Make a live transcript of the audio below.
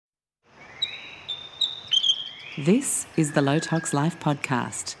This is the Low Tox Life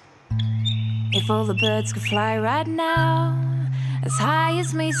podcast. If all the birds could fly right now, as high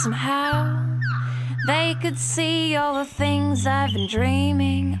as me somehow, they could see all the things I've been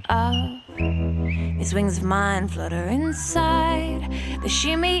dreaming of. These wings of mine flutter inside, they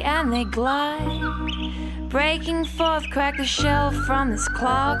shimmy and they glide, breaking forth, crack the shell from this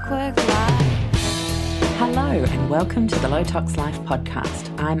clockwork life. Hello and welcome to the Low Tox Life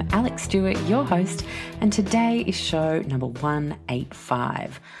podcast. I'm Alex Stewart, your host, and today is show number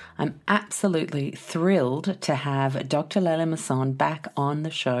 185. I'm absolutely thrilled to have Dr. Leila Masson back on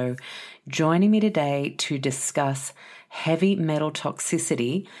the show, joining me today to discuss heavy metal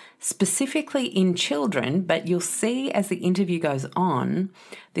toxicity, specifically in children, but you'll see as the interview goes on,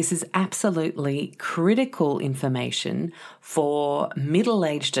 this is absolutely critical information for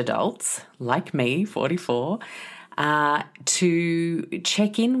middle-aged adults like me, 44, to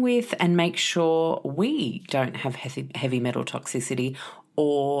check in with and make sure we don't have heavy metal toxicity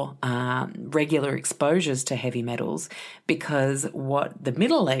or regular exposures to heavy metals, because what the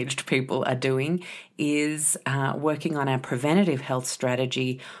middle-aged people are doing is working on our preventative health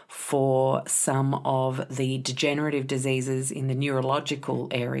strategy for some of the degenerative diseases in the neurological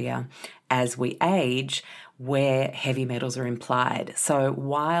area as we age, where heavy metals are implied. So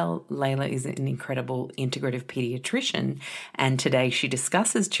while Leila is an incredible integrative pediatrician, and today she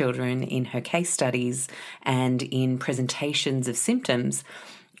discusses children in her case studies and in presentations of symptoms,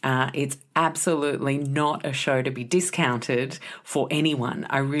 it's absolutely not a show to be discounted for anyone.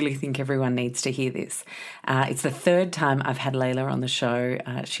 I really think everyone needs to hear this. It's the third time I've had Leila on the show.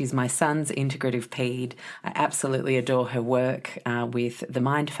 She's my son's integrative ped. I absolutely adore her work with the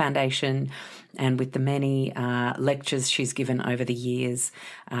Mind Foundation and with the many lectures she's given over the years.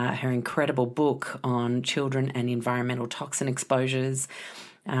 Her incredible book on children and environmental toxin exposures.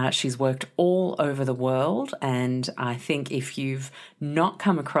 She's worked all over the world, and I think if you've not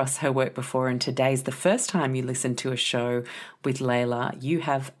come across her work before and today's the first time you listen to a show with Leila, you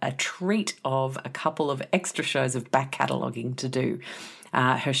have a treat of a couple of extra shows of back cataloguing to do.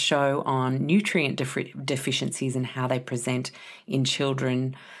 Her show on nutrient deficiencies and how they present in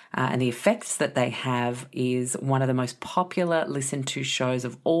children and the effects that they have is one of the most popular listened to shows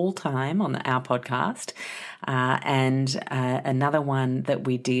of all time on our podcast. And another one that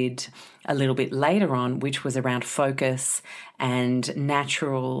we did a little bit later on, which was around focus and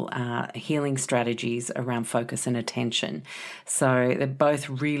natural healing strategies around focus and attention. So they're both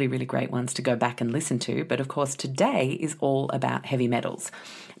really, really great ones to go back and listen to. But of course, today is all about heavy metals.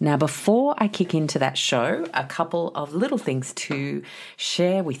 Now, before I kick into that show, a couple of little things to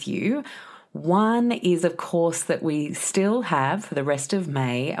share with you. One is, of course, that we still have, for the rest of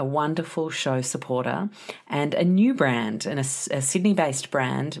May, a wonderful show supporter and a new brand, and a Sydney-based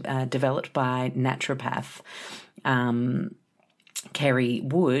brand developed by naturopath Kerry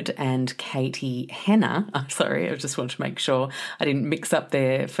Wood and Katie Henner. I'm sorry, I just want to make sure I didn't mix up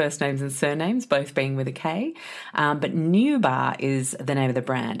their first names and surnames, both being with a K. But New Bar is the name of the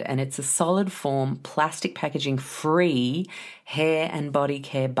brand, and it's a solid form, plastic packaging free hair and body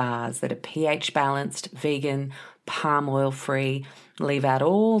care bars that are pH balanced, vegan, palm oil free, leave out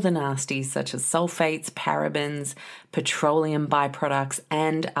all the nasties such as sulfates, parabens, petroleum byproducts,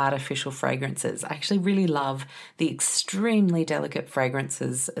 and artificial fragrances. I actually really love the extremely delicate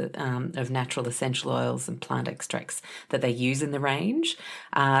fragrances of natural essential oils and plant extracts that they use in the range.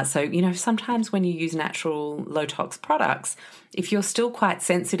 So, sometimes when you use natural low-tox products, if you're still quite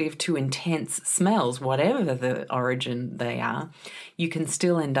sensitive to intense smells, whatever the origin they are, you can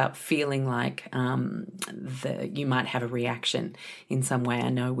still end up feeling like you might have a reaction in some way. I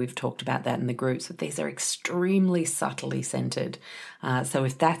know we've talked about that in the groups, but these are extremely subtly scented. So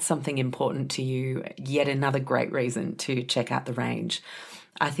if that's something important to you, yet another great reason to check out the range.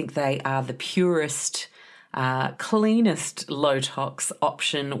 I think they are the purest, cleanest low-tox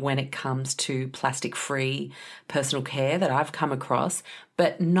option when it comes to plastic-free personal care that I've come across.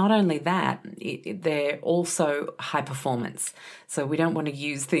 But not only that, they're also high performance. So we don't want to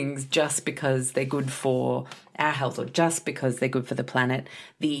use things just because they're good for our health or just because they're good for the planet.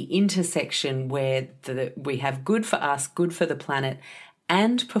 The intersection where we have good for us, good for the planet,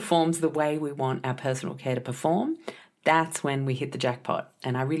 and performs the way we want our personal care to perform, that's when we hit the jackpot.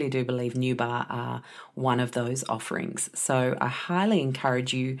 And I really do believe New Bar are one of those offerings. So I highly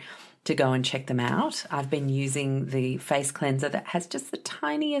encourage you to go and check them out. I've been using the face cleanser that has just the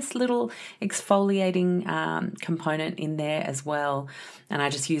tiniest little exfoliating component in there as well. And I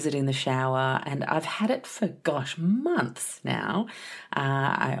just use it in the shower, and I've had it for, months now.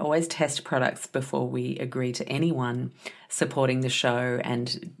 I always test products before we agree to anyone supporting the show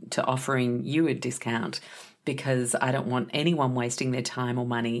and to offering you a discount. because I don't want anyone wasting their time or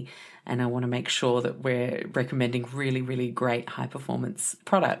money, and I want to make sure that we're recommending really, really great high-performance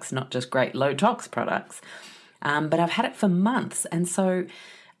products, not just great low-tox products. But I've had it for months, and so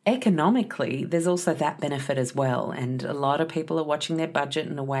economically, there's also that benefit as well. And a lot of people are watching their budget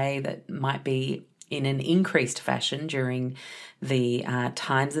in a way that might be in an increased fashion during the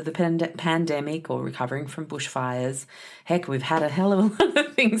times of the pandemic or recovering from bushfires. Heck, we've had a hell of a lot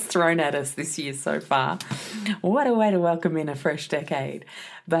of things thrown at us this year so far. What a way to welcome in a fresh decade.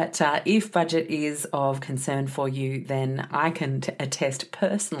 But if budget is of concern for you, then I can attest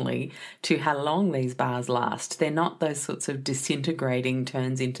personally to how long these bars last. They're not those sorts of disintegrating,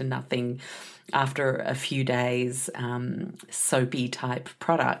 turns into nothing after a few days, soapy type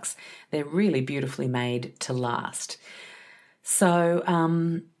products. They're really beautifully made to last. So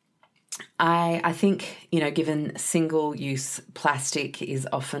I think, given single-use plastic is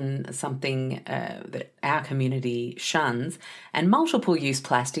often something that our community shuns, and multiple-use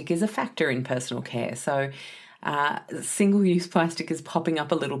plastic is a factor in personal care. So single-use plastic is popping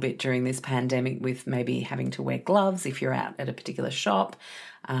up a little bit during this pandemic, with maybe having to wear gloves if you're out at a particular shop.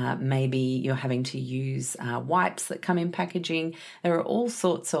 Maybe you're having to use wipes that come in packaging. There are all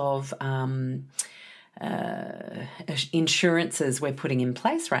sorts of insurances we're putting in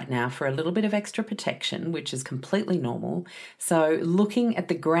place right now for a little bit of extra protection, which is completely normal. So looking at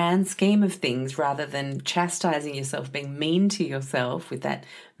the grand scheme of things, rather than chastising yourself, being mean to yourself with that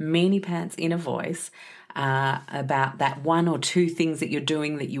meanie pants inner voice, about that one or two things that you're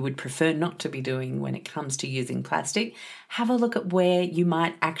doing that you would prefer not to be doing when it comes to using plastic, have a look at where you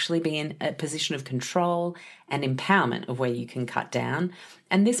might actually be in a position of control and empowerment of where you can cut down.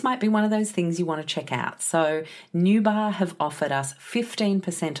 And this might be one of those things you want to check out. So New Bar have offered us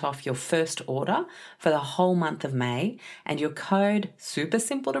 15% off your first order for the whole month of May. And your code, super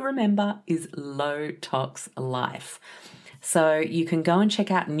simple to remember, is LowToxLife. So you can go and check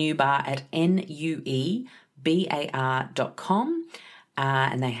out New Bar at nuebar.com.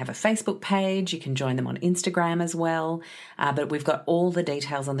 And they have a Facebook page. You can join them on Instagram as well. But we've got all the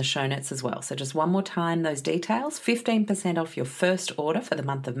details on the show notes as well. So just one more time, those details, 15% off your first order for the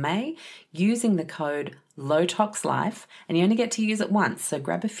month of May using the code LowToxLife. And you only get to use it once. So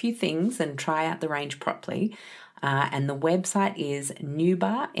grab a few things and try out the range properly. And the website is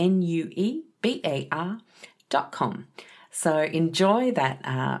nuebar, nuebar.com. So enjoy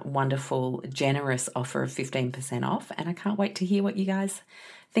that wonderful, generous offer of 15% off, and I can't wait to hear what you guys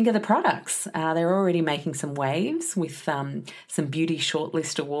think of the products. They're already making some waves with some beauty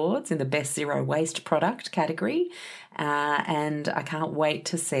shortlist awards in the Best Zero Waste product category, and I can't wait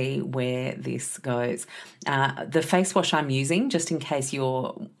to see where this goes. The face wash I'm using, just in case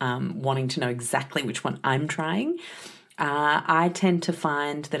you're wanting to know exactly which one I'm trying, I tend to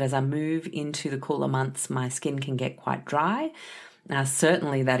find that as I move into the cooler months, my skin can get quite dry.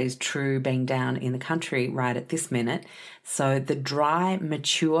 Certainly that is true being down in the country right at this minute. So the dry,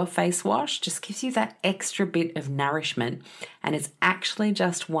 mature face wash just gives you that extra bit of nourishment, and it's actually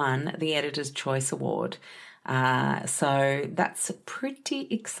just won the Editor's Choice Award. So that's pretty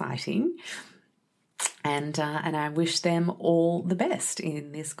exciting. And I wish them all the best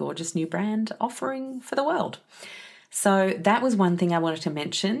in this gorgeous new brand offering for the world. So that was one thing I wanted to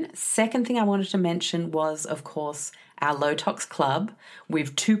mention. Second thing I wanted to mention was, of course, our Low Tox Club.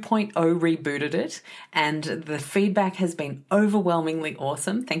 We've 2.0 rebooted it, and the feedback has been overwhelmingly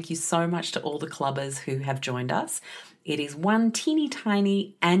awesome. Thank you so much to all the clubbers who have joined us. It is one teeny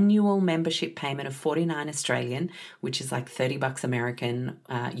tiny annual membership payment of $49 Australian, which is like $30 American,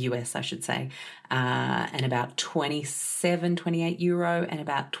 US, I should say, and about 28 euro and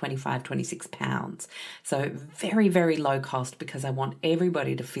about 26 pounds. So very, very low cost, because I want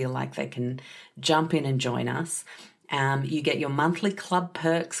everybody to feel like they can jump in and join us. You get your monthly club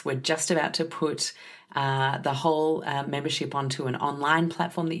perks. We're just about to put the whole membership onto an online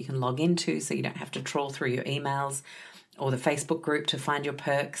platform that you can log into, so you don't have to trawl through your emails or the Facebook group to find your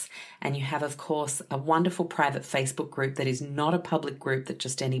perks. And you have, of course, a wonderful private Facebook group that is not a public group that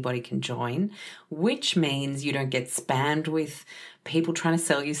just anybody can join, which means you don't get spammed with people trying to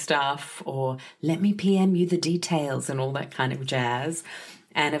sell you stuff or let me PM you the details and all that kind of jazz.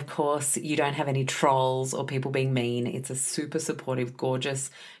 And of course, you don't have any trolls or people being mean. It's a super supportive,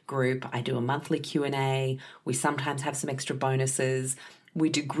 gorgeous group. I do a monthly Q&A. We sometimes have some extra bonuses. We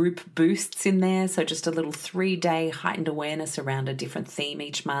do group boosts in there, so just a little 3-day heightened awareness around a different theme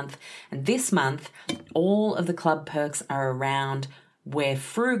each month. And this month, all of the club perks are around where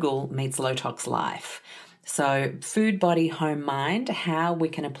frugal meets low tox life. So food, body, home, mind, how we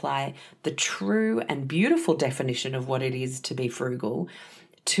can apply the true and beautiful definition of what it is to be frugal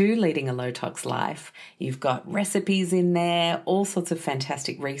to Leading a Low Tox Life. You've got recipes in there, all sorts of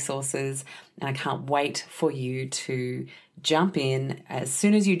fantastic resources, and I can't wait for you to jump in. As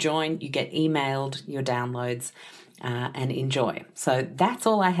soon as you join, you get emailed your downloads. And enjoy. So that's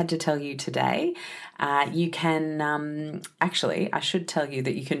all I had to tell you today. You can, actually, I should tell you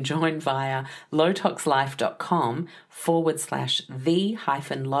that you can join via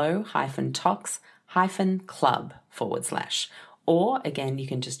lowtoxlife.com/the-low-tox-club/. Or again, you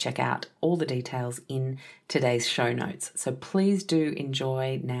can just check out all the details in today's show notes. So please do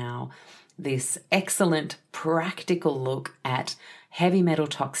enjoy now this excellent practical look at heavy metal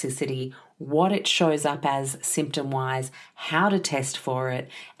toxicity, what it shows up as symptom-wise, how to test for it,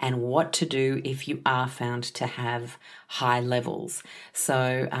 and what to do if you are found to have high levels.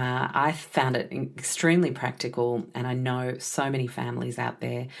 So I found it extremely practical, and I know so many families out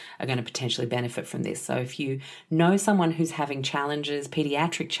there are going to potentially benefit from this. So if you know someone who's having challenges,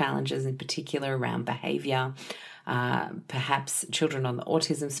 pediatric challenges in particular around behavior, perhaps children on the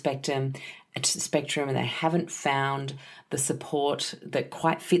autism spectrum, and they haven't found the support that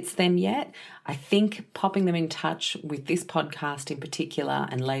quite fits them yet, I think popping them in touch with this podcast in particular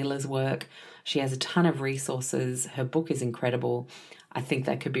and Leila's work, she has a ton of resources. Her book is incredible. I think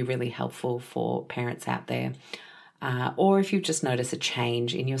that could be really helpful for parents out there. Or if you've just noticed a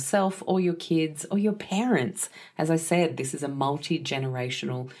change in yourself or your kids or your parents. As I said, this is a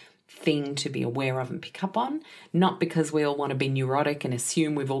multi-generational thing to be aware of and pick up on, not because we all want to be neurotic and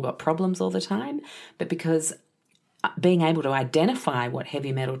assume we've all got problems all the time, but because being able to identify what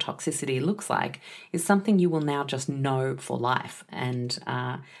heavy metal toxicity looks like is something you will now just know for life, and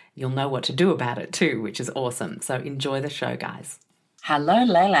you'll know what to do about it too, which is awesome. So enjoy the show, guys. Hello,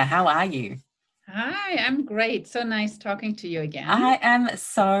 Leila. How are you? Hi, I'm great. So nice talking to you again. I am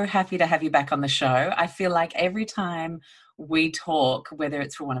so happy to have you back on the show. I feel like every time we talk, whether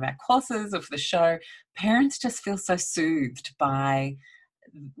it's for one of our courses or for the show, parents just feel so soothed by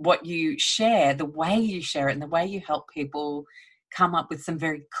what you share, the way you share it, and the way you help people come up with some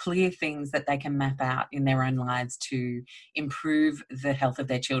very clear things that they can map out in their own lives to improve the health of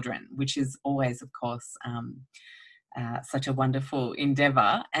their children, which is always, of course, such a wonderful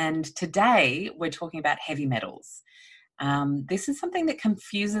endeavor. And today we're talking about heavy metals. This is something that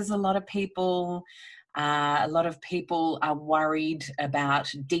confuses a lot of people. A lot of people are worried about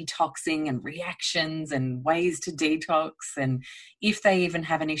detoxing and reactions and ways to detox, and if they even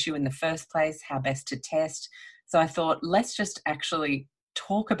have an issue in the first place, how best to test. So I thought, let's just actually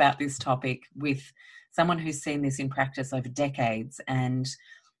talk about this topic with someone who's seen this in practice over decades and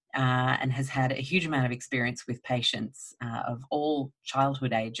has had a huge amount of experience with patients of all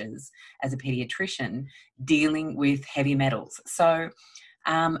childhood ages as a pediatrician dealing with heavy metals. So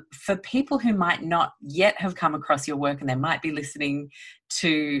for people who might not yet have come across your work and they might be listening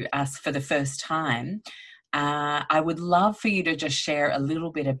to us for the first time, I would love for you to just share a little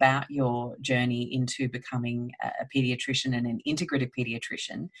bit about your journey into becoming a pediatrician and an integrative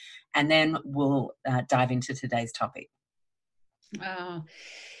pediatrician, and then we'll dive into today's topic.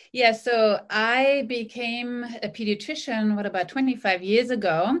 Yeah, so I became a pediatrician, about 25 years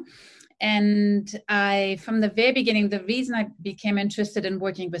ago. And from the very beginning, the reason I became interested in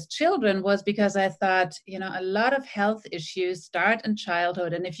working with children was because I thought, a lot of health issues start in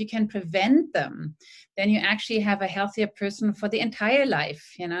childhood. And if you can prevent them, then you actually have a healthier person for the entire life,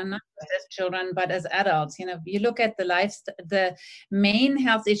 not just as children, but as adults. You look at the main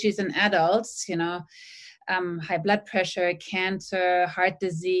health issues in adults, high blood pressure, cancer, heart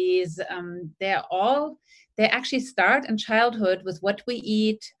disease, they actually start in childhood with what we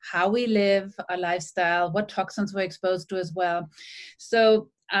eat, how we live, our lifestyle, what toxins we're exposed to as well. So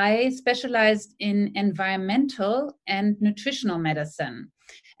I specialized in environmental and nutritional medicine.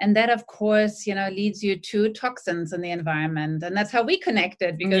 And that, of course, leads you to toxins in the environment. And that's how we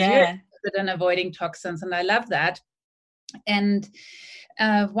connected, because you're interested in avoiding toxins. And I love that. And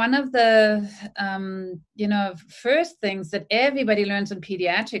one of the, first things that everybody learns in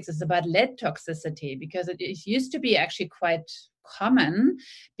pediatrics is about lead toxicity, because it used to be actually quite common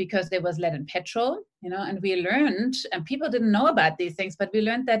because there was lead in petrol, and we learned, and people didn't know about these things, but we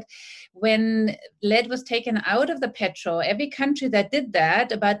learned that when lead was taken out of the petrol, every country that did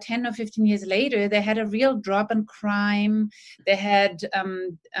that, about 10 or 15 years later, they had a real drop in crime. They had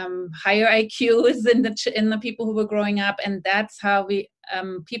higher IQs in the people who were growing up, and that's how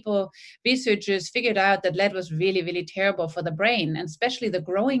researchers figured out that lead was really, really terrible for the brain, and especially the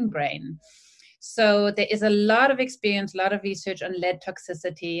growing brain. So there is a lot of experience, a lot of research on lead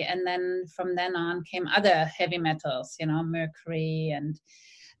toxicity. And then from then on came other heavy metals, mercury. And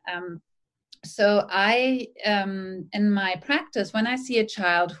So I, in my practice, when I see a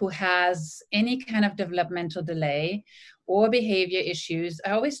child who has any kind of developmental delay or behavior issues,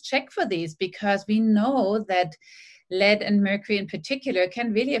 I always check for these, because we know that lead and mercury in particular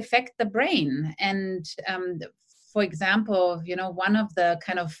can really affect the brain. And for example, one of the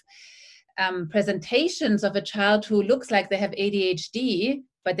kind of presentations of a child who looks like they have ADHD,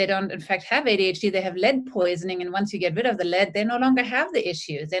 but they don't in fact have ADHD, they have lead poisoning. And once you get rid of the lead, they no longer have the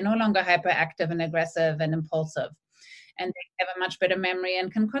issues. They're no longer hyperactive and aggressive and impulsive. And they have a much better memory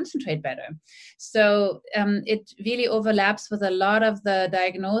and can concentrate better. So it really overlaps with a lot of the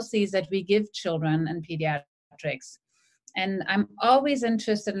diagnoses that we give children in pediatrics. And I'm always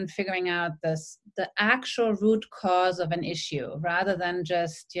interested in figuring out the actual root cause of an issue, rather than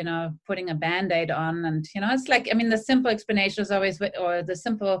just, putting a Band-Aid on. And, it's like, the simple explanation is always, or the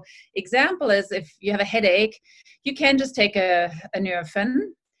simple example is, if you have a headache, you can just take a Nurofen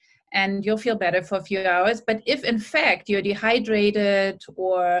and you'll feel better for a few hours. But if in fact you're dehydrated,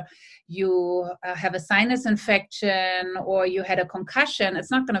 or you have a sinus infection, or you had a concussion, it's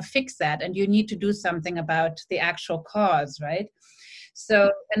not going to fix that. And you need to do something about the actual cause, right?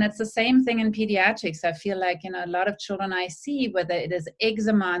 So, and it's the same thing in pediatrics. I feel like, a lot of children I see, whether it is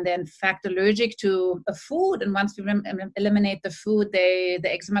eczema and they're in fact allergic to a food, and once we eliminate the food, the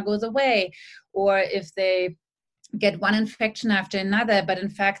eczema goes away. Or if they get one infection after another, but in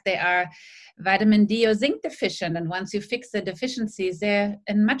fact they are vitamin D or zinc deficient, and once you fix the deficiencies, they're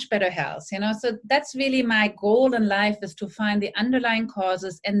in much better health. So that's really my goal in life, is to find the underlying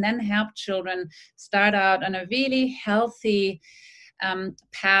causes and then help children start out on a really healthy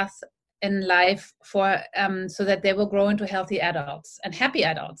path in life for so that they will grow into healthy adults and happy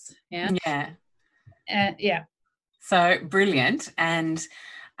adults. Yeah. So brilliant. And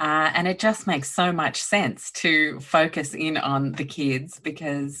it just makes so much sense to focus in on the kids,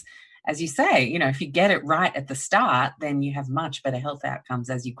 because, as you say, if you get it right at the start, then you have much better health outcomes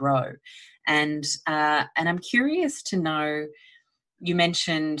as you grow. And I'm curious to know, you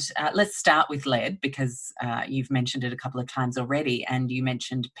mentioned, let's start with lead, because you've mentioned it a couple of times already, and you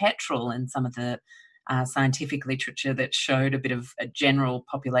mentioned petrol and some of the scientific literature that showed a bit of a general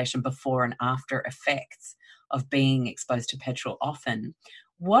population before and after effects of being exposed to petrol often.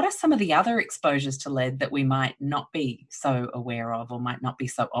 What are some of the other exposures to lead that we might not be so aware of, or might not be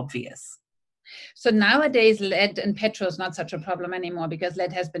so obvious? So nowadays, lead in petrol is not such a problem anymore, because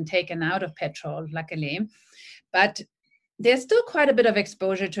lead has been taken out of petrol, luckily. But there's still quite a bit of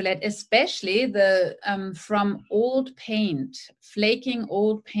exposure to lead, especially from old paint, flaking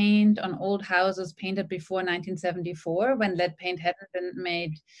old paint on old houses painted before 1974, when lead paint hadn't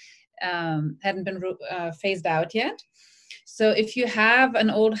been phased out yet. So if you have an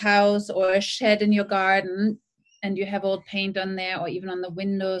old house or a shed in your garden, and you have old paint on there, or even on the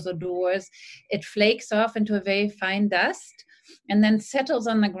windows or doors, it flakes off into a very fine dust and then settles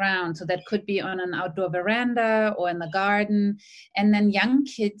on the ground. So that could be on an outdoor veranda or in the garden. And then young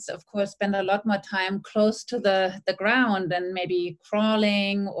kids, of course, spend a lot more time close to the ground, and maybe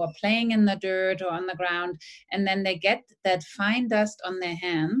crawling or playing in the dirt or on the ground. And then they get that fine dust on their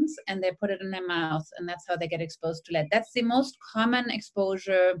hands and they put it in their mouth, and that's how they get exposed to lead. That's the most common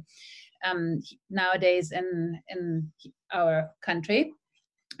exposure nowadays in our country.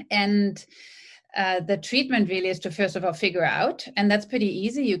 And the treatment really is to, first of all, figure out, and that's pretty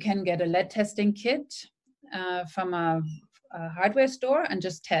easy. You can get a lead testing kit from a hardware store and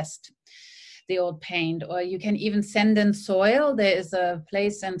just test the old paint. Or you can even send in soil. There is a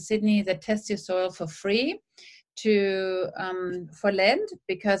place in Sydney that tests your soil for free for lead,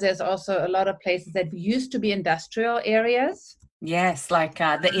 because there's also a lot of places that used to be industrial areas. Yes, like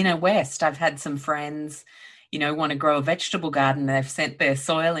the inner west. I've had some friends, want to grow a vegetable garden. They've sent their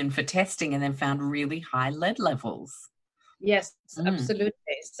soil in for testing and then found really high lead levels. Yes, absolutely.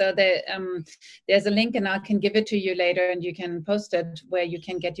 So there's a link, and I can give it to you later, and you can post it, where you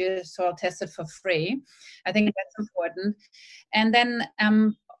can get your soil tested for free. I think that's important. And then,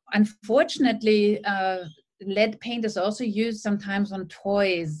 unfortunately, lead paint is also used sometimes on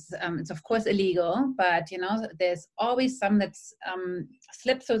toys. It's of course illegal, but there's always some that's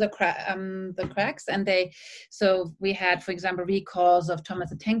slipped through the cracks. And so we had, for example, recalls of Thomas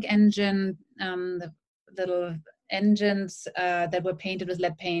the Tank Engine, the little engines that were painted with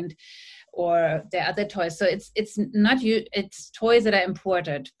lead paint, or the other toys. So it's toys that are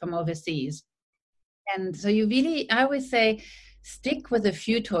imported from overseas. And so I always say, stick with a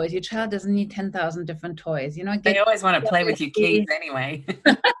few toys. Your child doesn't need 10,000 different toys. They always want to play with your kids anyway.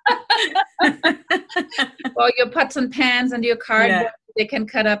 Or your pots and pans and your cardboard, they can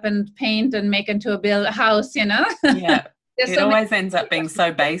cut up and paint and make into a house, Yeah. There's It so many. always ends up being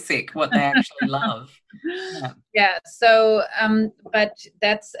so basic what they actually love. Yeah. Yeah. So, but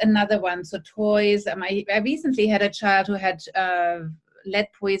that's another one. So toys. I recently had a child who had lead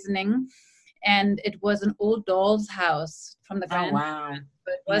poisoning, and it was an old doll's house from the Oh, grandparents. wow.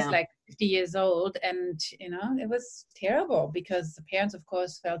 So it was Yeah. like 50 years old, and it was terrible because the parents, of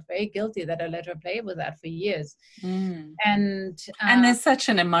course, felt very guilty that I let her play with that for years. Mm. And And there's such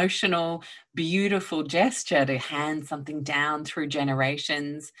an emotional, beautiful gesture to hand something down through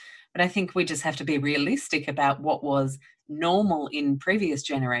generations. But I think we just have to be realistic about what was normal in previous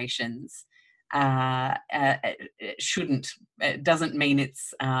generations. It doesn't mean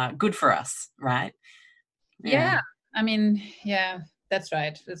it's good for us, right? yeah, I mean, yeah, that's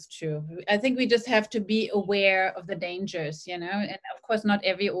right. That's true. I think we just have to be aware of the dangers, and of course, not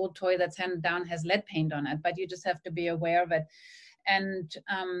every old toy that's handed down has lead paint on it, but you just have to be aware of it. And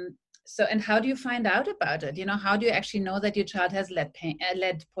and how do you find out about it? How do you actually know that your child has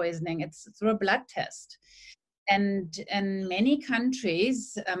lead poisoning? It's through a blood test. And in many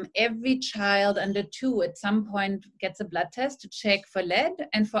countries, every child under 2 at some point gets a blood test to check for lead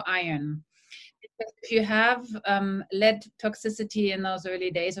and for iron. Because if you have lead toxicity in those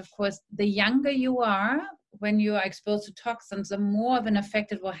early days, of course, the younger you are when you are exposed to toxins, the more of an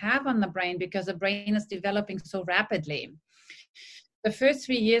effect it will have on the brain because the brain is developing so rapidly. The first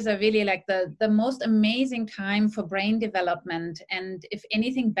 3 years are really like the most amazing time for brain development. And if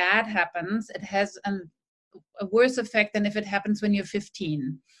anything bad happens, it has a worse effect than if it happens when you're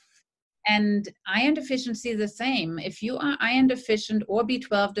 15. And iron deficiency is the same. If you are iron deficient or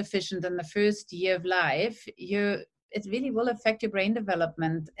B12 deficient in the first year of life, it really will affect your brain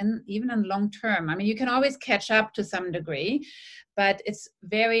development, and even in long term. I mean, you can always catch up to some degree, but it's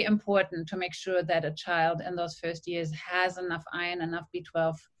very important to make sure that a child in those first years has enough iron, enough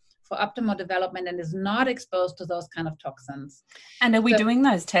B12 for optimal development, and is not exposed to those kind of toxins. And are we So, doing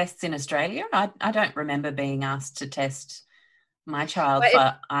those tests in Australia? I don't remember being asked to test my child but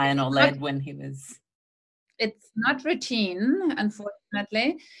for iron or not, lead when he was. it's not routine,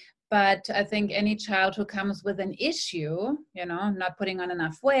 unfortunately. But I think any child who comes with an issue, not putting on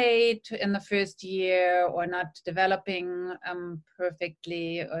enough weight in the first year, or not developing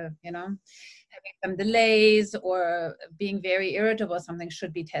perfectly, or, having some delays, or being very irritable, something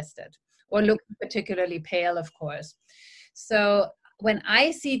should be tested, or looking particularly pale, of course. So when I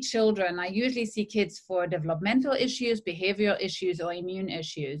see children, I usually see kids for developmental issues, behavioral issues, or immune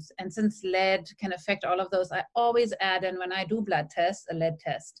issues. And since lead can affect all of those, I always add in, when I do blood tests, a lead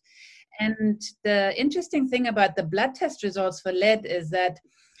test. And the interesting thing about the blood test results for lead is that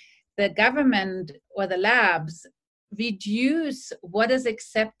the government or the labs reduce what is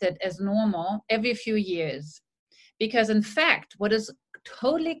accepted as normal every few years. Because in fact, what is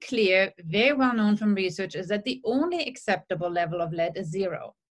totally clear, very well known from research, is that the only acceptable level of lead is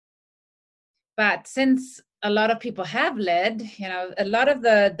 0. But since a lot of people have lead, a lot of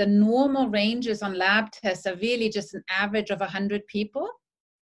the normal ranges on lab tests are really just an average of 100 people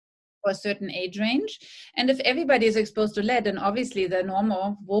for a certain age range. And if everybody is exposed to lead, then obviously the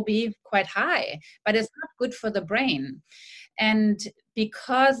normal will be quite high, but it's not good for the brain. And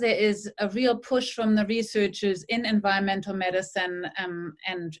because there is a real push from the researchers in environmental medicine, and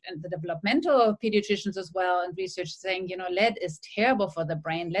the developmental pediatricians as well, and research saying, lead is terrible for the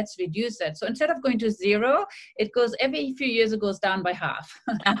brain, let's reduce it. So instead of going to 0, it goes every few years, it goes down by half.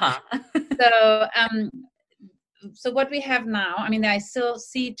 So what we have now, I mean, I still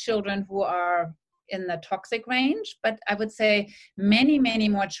see children who are in the toxic range, but I would say many, many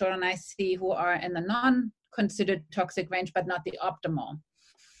more children I see who are in the non-considered toxic range, but not the optimal.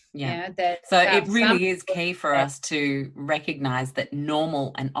 Yeah. So it really is key for us to recognize that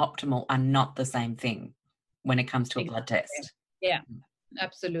normal and optimal are not the same thing when it comes to a blood test. Yeah,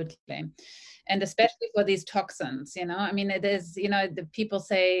 absolutely. And especially for these toxins, I mean, it is, the people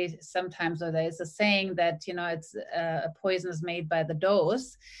say sometimes, or there's a saying that, it's a poison is made by the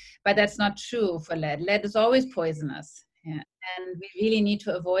dose, but that's not true for lead. Lead is always poisonous. Yeah. And we really need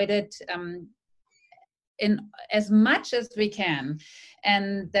to avoid it in as much as we can.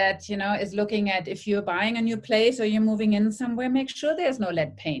 And that, is looking at, if you're buying a new place or you're moving in somewhere, make sure there's no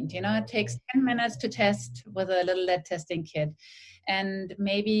lead paint. It takes 10 minutes to test with a little lead testing kit, and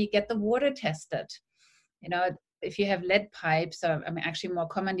maybe get the water tested. If you have lead pipes, actually more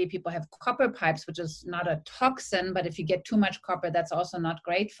commonly people have copper pipes, which is not a toxin, but if you get too much copper, that's also not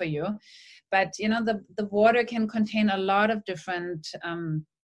great for you. But, the water can contain a lot of different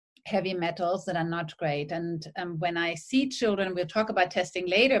heavy metals that are not great. And when I see children, we'll talk about testing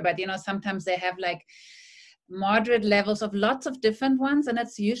later, but sometimes they have like moderate levels of lots of different ones, and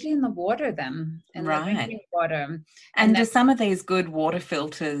it's usually in the water then, in the drinking water. And do some of these good water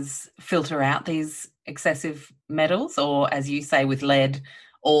filters filter out these excessive metals, or as you say with lead,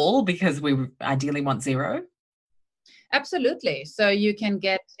 all, because we ideally want zero? Absolutely. So you can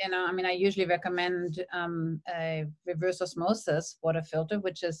get, I usually recommend a reverse osmosis water filter,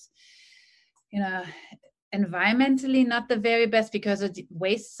 which is, environmentally not the very best because it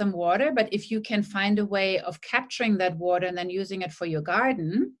wastes some water. But if you can find a way of capturing that water and then using it for your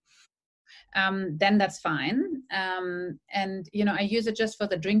garden, then that's fine. And, I use it just for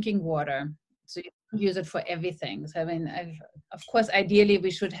the drinking water. So you can use it for everything. So, of course, ideally,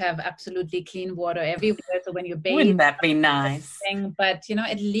 we should have absolutely clean water everywhere. So when you bathe, wouldn't that be nice? But,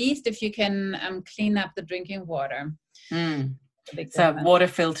 at least if you can clean up the drinking water. So water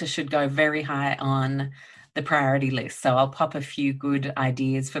filter should go very high on the priority list. So I'll pop a few good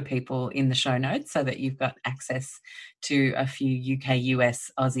ideas for people in the show notes so that you've got access to a few UK,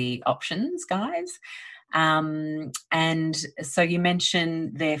 US, Aussie options, guys. And so you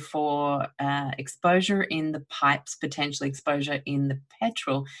mentioned, therefore, exposure in the pipes, potentially exposure in the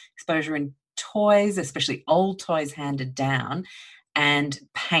petrol, exposure in toys, especially old toys handed down, and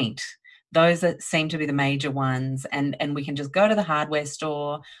paint. Those that seem to be the major ones. And we can just go to the hardware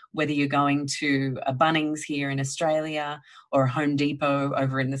store, whether you're going to a Bunnings here in Australia or a Home Depot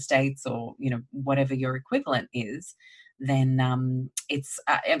over in the States, or, whatever your equivalent is, then it's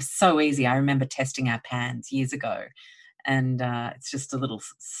so easy. I remember testing our pans years ago, and it's just a little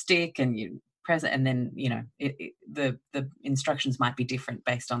stick and you press it, and then, the instructions might be different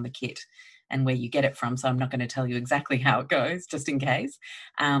based on the kit and where you get it from. So I'm not going to tell you exactly how it goes, just in case.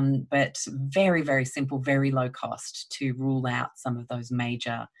 But very, very simple, very low cost to rule out some of those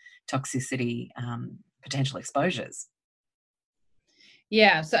major toxicity potential exposures.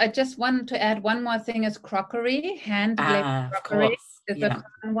 Yeah, so I just wanted to add one more thing is crockery. Hand-labeled crockery is a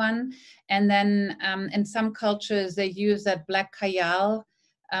common one. And then in some cultures, they use that black Kajal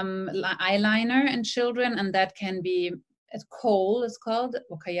eyeliner in children, and that can be, kohl is called,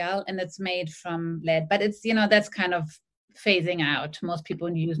 or Kajal, and it's made from lead. But it's, that's kind of phasing out. Most people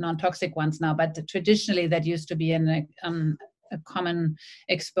use non-toxic ones now, but traditionally that used to be a common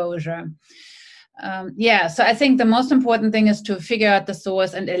exposure. So I think the most important thing is to figure out the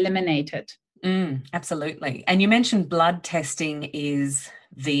source and eliminate it. Absolutely. And you mentioned blood testing is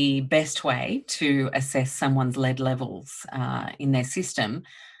the best way to assess someone's lead levels in their system.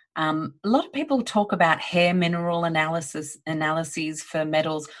 A lot of people talk about hair mineral analyses for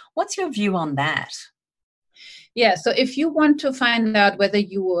metals. What's your view on that? Yeah, so if you want to find out whether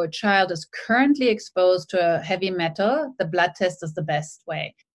your child is currently exposed to a heavy metal, the blood test is the best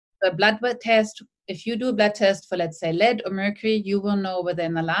way. The blood test, if you do a blood test for, let's say, lead or mercury, you will know whether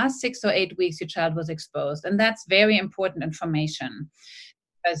in the last 6 or 8 weeks your child was exposed. And that's very important information.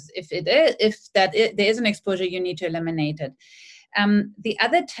 Because there is an exposure, you need to eliminate it. The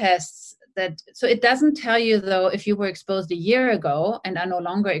other tests so it doesn't tell you, though, if you were exposed a year ago and are no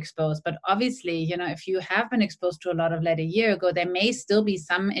longer exposed. But obviously, if you have been exposed to a lot of lead a year ago, there may still be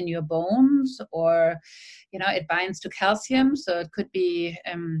some in your bones, or, it binds to calcium. So it could be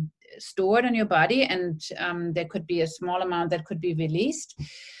stored in your body, and there could be a small amount that could be released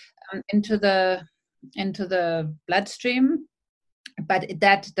into the bloodstream. But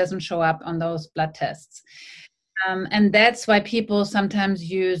that doesn't show up on those blood tests. And that's why people sometimes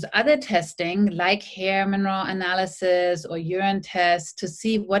use other testing like hair mineral analysis or urine tests to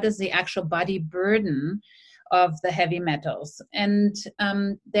see what is the actual body burden of the heavy metals. And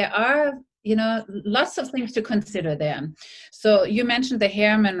there are, lots of things to consider there. So you mentioned the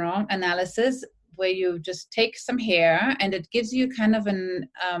hair mineral analysis, where you just take some hair and it gives you kind of an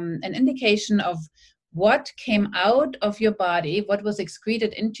indication of what came out of your body, what was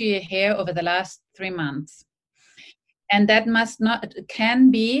excreted into your hair over the last 3 months. And that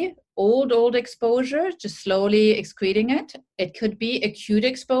can be old exposure, just slowly excreting it. It could be acute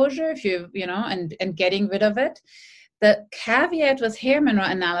exposure if and getting rid of it. The caveat with hair mineral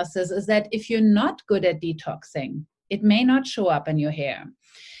analysis is that if you're not good at detoxing, it may not show up in your hair.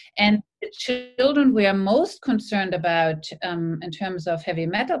 And the children we are most concerned about in terms of heavy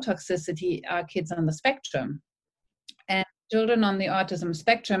metal toxicity are kids on the spectrum. And children on the autism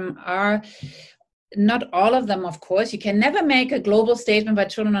spectrum are, not all of them, of course. You can never make a global statement about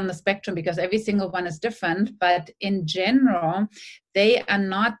children on the spectrum because every single one is different. But in general, they are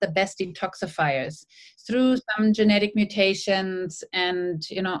not the best detoxifiers through some genetic mutations and,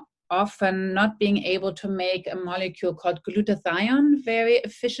 often not being able to make a molecule called glutathione very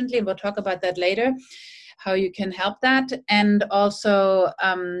efficiently. And we'll talk about that later, how you can help that. And also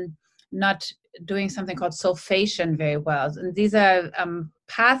not doing something called sulfation very well. And these are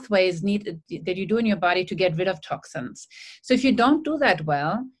pathways that you do in your body to get rid of toxins. So if you don't do that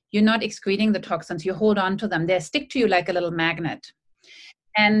well, you're not excreting the toxins, you hold on to them. They stick to you like a little magnet.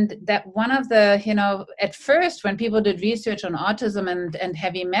 And that one of the, at first when people did research on autism and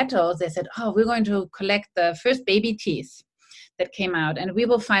heavy metals, they said, oh, we're going to collect the first baby teeth that came out, and we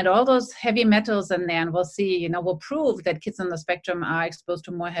will find all those heavy metals in there, and we'll see, we'll prove that kids on the spectrum are exposed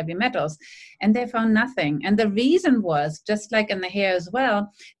to more heavy metals. And they found nothing. And the reason was, just like in the hair as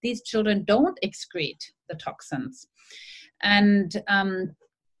well, these children don't excrete the toxins. And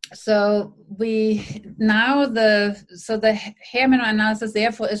so the hair mineral analysis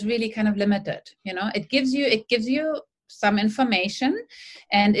therefore is really kind of limited. It gives you some information,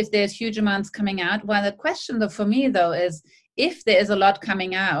 and if there's huge amounts coming out, well, the question though for me though is, if there is a lot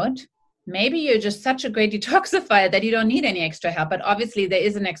coming out, maybe you're just such a great detoxifier that you don't need any extra help. But obviously there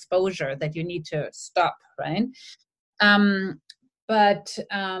is an exposure that you need to stop, right? But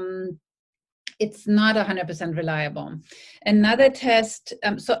it's not 100% reliable. Another test,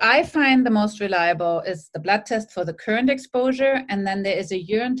 so I find the most reliable is the blood test for the current exposure. And then there is a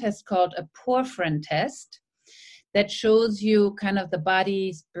urine test called a porphyrin test that shows you kind of the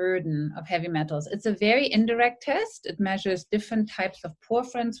body's burden of heavy metals. It's a very indirect test. It measures different types of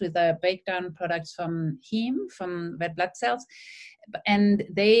porphyrins with the breakdown products from heme, from red blood cells. And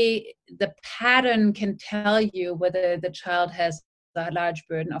the pattern can tell you whether the child has a large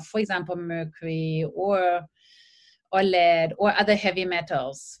burden of, for example, mercury or lead or other heavy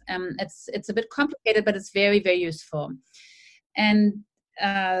metals. It's a bit complicated, but it's very, very useful. And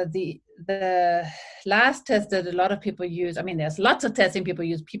the last test that a lot of people use, there's lots of testing people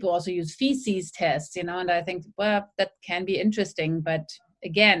use. People also use feces tests, and I think, well, that can be interesting. But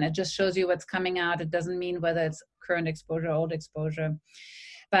again, it just shows you what's coming out. It doesn't mean whether it's current exposure or old exposure.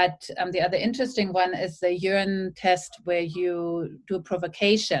 But the other interesting one is the urine test where you do a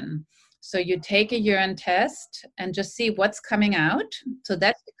provocation. So you take a urine test and just see what's coming out. So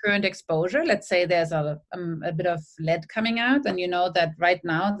that's the current exposure. Let's say there's a bit of lead coming out, and you know that right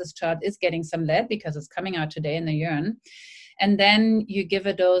now this child is getting some lead because it's coming out today in the urine. And then you give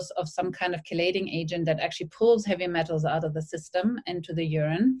a dose of some kind of chelating agent that actually pulls heavy metals out of the system into the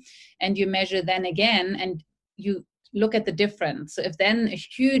urine. And you measure then again, and you look at the difference. So if then a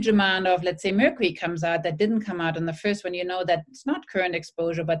huge amount of, let's say, mercury comes out that didn't come out in the first one, you know that it's not current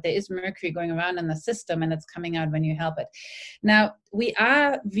exposure, but there is mercury going around in the system and it's coming out when you help it. Now, we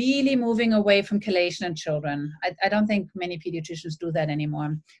are really moving away from chelation in children. I don't think many pediatricians do that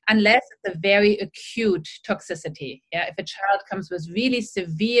anymore, unless it's a very acute toxicity. Yeah, if a child comes with really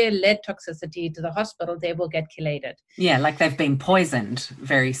severe lead toxicity to the hospital, they will get chelated. Yeah, like they've been poisoned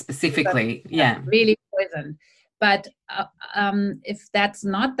very specifically. Yeah. Really poisoned. But if that's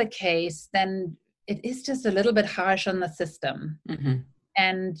not the case, then it is just a little bit harsh on the system. Mm-hmm.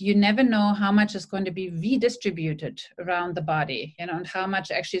 And you never know how much is going to be redistributed around the body, and how much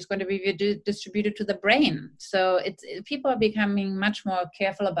actually is going to be redistributed to the brain. So people are becoming much more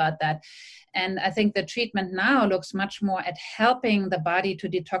careful about that. And I think the treatment now looks much more at helping the body to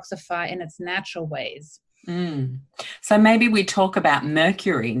detoxify in its natural ways. Mm. So maybe we talk about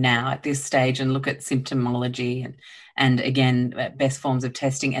mercury now at this stage and look at symptomology and again, best forms of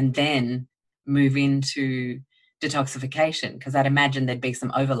testing, and then move into detoxification, because I'd imagine there'd be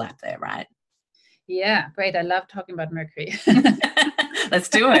some overlap there, right? Yeah, great. I love talking about mercury. Let's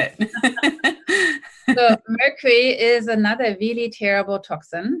do it. So mercury is another really terrible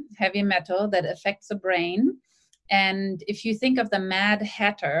toxin, heavy metal that affects the brain. And if you think of the Mad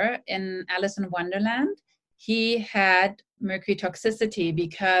Hatter in Alice in Wonderland, he had mercury toxicity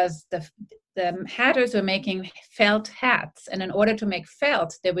because the hatters were making felt hats. And in order to make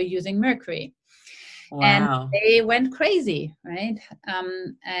felt, they were using mercury. Wow. And they went crazy, right?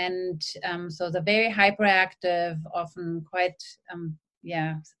 So the very hyperactive, often quite,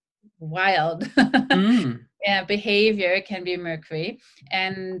 wild behavior can be mercury.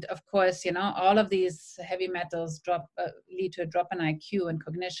 And of course, all of these heavy metals lead to a drop in IQ and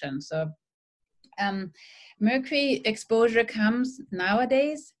cognition. So mercury exposure comes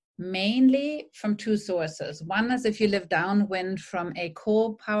nowadays mainly from two sources. One is if you live downwind from a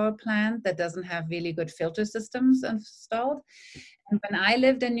coal power plant that doesn't have really good filter systems installed. And when I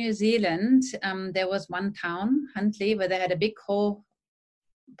lived in New Zealand, there was one town, Huntly, where they had a big coal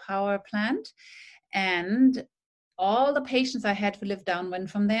power plant, and all the patients I had who lived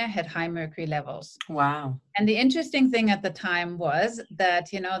downwind from there had high mercury levels. Wow. And the interesting thing at the time was that,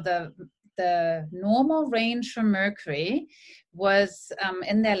 the normal range for mercury was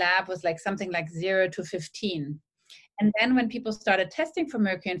in their lab was like something like 0 to 15. And then when people started testing for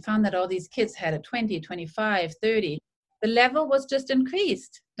mercury and found that all these kids had a 20, 25, 30, the level was just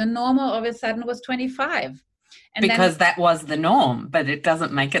increased. The normal all of a sudden was 25. And because that was the norm, but it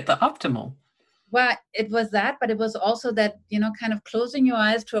doesn't make it the optimal. Well, it was that, but it was also that, kind of closing your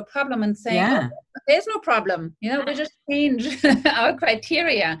eyes to a problem and saying, Yeah. oh, there's no problem. We just change our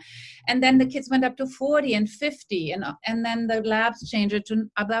criteria. And then the kids went up to 40 and 50, and then the labs changed it to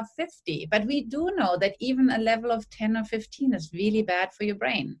above 50. But we do know that even a level of 10 or 15 is really bad for your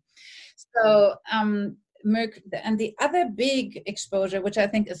brain. So, and the other big exposure, which I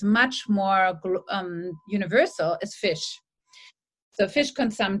think is much more universal, is fish. So fish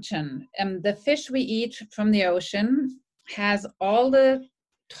consumption. The fish we eat from the ocean has all the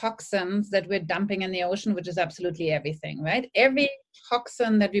toxins that we're dumping in the ocean, which is absolutely everything, right? Every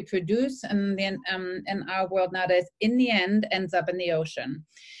toxin that we produce in our world nowadays, in the end, ends up in the ocean.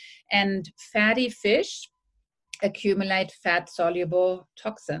 And fatty fish accumulate fat-soluble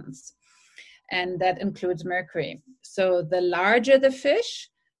toxins, and that includes mercury. So the larger the fish,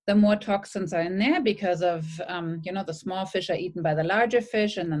 the more toxins are in there because of, the small fish are eaten by the larger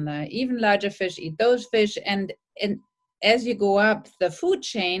fish, and then the even larger fish eat those fish. And as you go up the food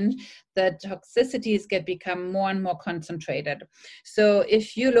chain, the toxicities become more and more concentrated. So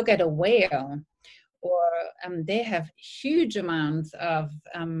if you look at a whale, or they have huge amounts of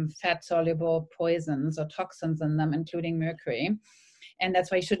fat-soluble poisons or toxins in them, including mercury. And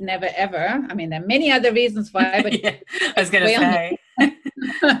that's why you should never, ever, there are many other reasons why, but yeah, I was going to say.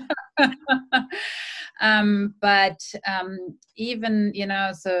 Even,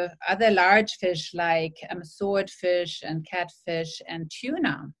 so other large fish like swordfish and catfish and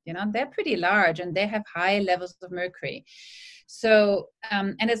tuna, they're pretty large and they have high levels of mercury. So,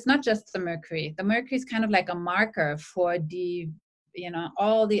 and it's not just the mercury. The mercury is kind of like a marker for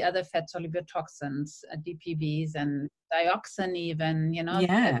all the other fat-soluble toxins, DPBs and dioxin even,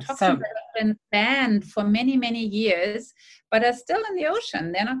 toxins that have been banned for many, many years, but are still in the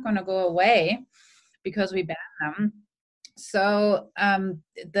ocean. They're not going to go away because we ban them. So my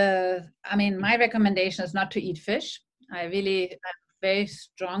recommendation is not to eat fish. I'm very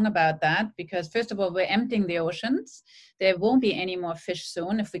strong about that because, first of all, we're emptying the oceans. There won't be any more fish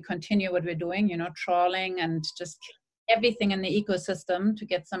soon if we continue what we're doing, trawling and just everything in the ecosystem to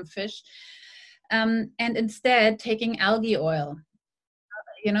get some fish. And instead taking algae oil.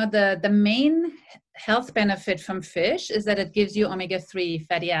 The main health benefit from fish is that it gives you omega-3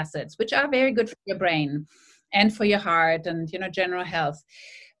 fatty acids, which are very good for your brain and for your heart and, general health.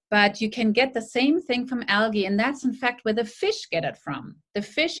 But you can get the same thing from algae, and that's in fact where the fish get it from. The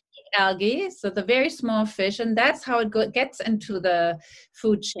fish eat algae, so the very small fish, and that's how it gets into the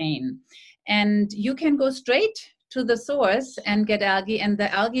food chain. And you can go straight to the source and get algae, and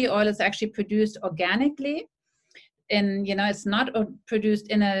the algae oil is actually produced organically. And it's not produced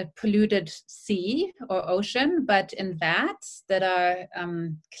in a polluted sea or ocean, but in vats that are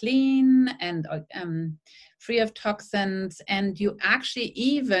clean and free of toxins. And you actually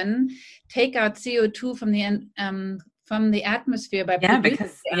even take out CO2 from the atmosphere by producing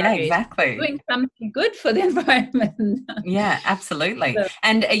exactly, doing something good for the environment. Yeah, absolutely. So,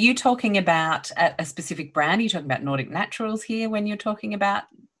 and are you talking about a specific brand? Are you talking about Nordic Naturals here when you're talking about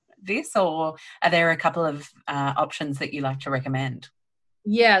this, or are there a couple of options that you like to recommend?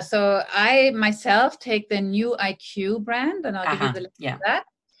 Yeah, so I myself take the New IQ brand, and I'll give you the link to that.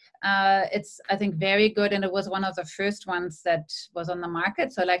 It's, I think, very good, and it was one of the first ones that was on the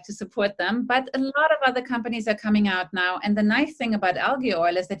market, so I like to support them. But a lot of other companies are coming out now, and the nice thing about algae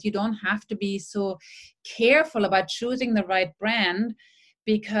oil is that you don't have to be so careful about choosing the right brand,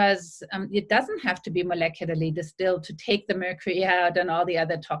 because it doesn't have to be molecularly distilled to take the mercury out and all the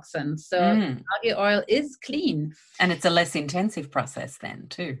other toxins. So algae oil is clean. And it's a less intensive process then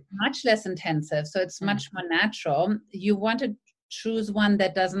too. Much less intensive, so it's much more natural. You want to choose one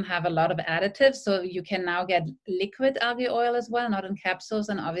that doesn't have a lot of additives, so you can now get liquid algae oil as well, not in capsules,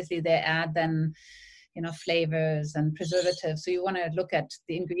 and obviously they add then flavors and preservatives, so you want to look at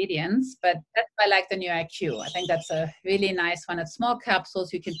the ingredients. But that's why I like the New IQ. I think that's a really nice one. It's small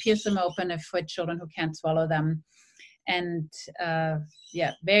capsules, you can pierce them open for children who can't swallow them, and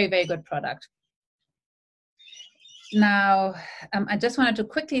very, very good product. Now, I just wanted to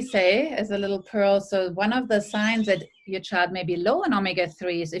quickly say, as a little pearl, so one of the signs that your child may be low in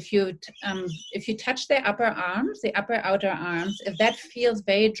omega-3 is if you touch their upper arms, the upper outer arms, if that feels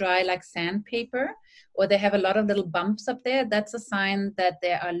very dry like sandpaper, or they have a lot of little bumps up there, that's a sign that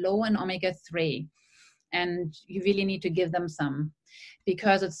they are low in omega-3. And you really need to give them some,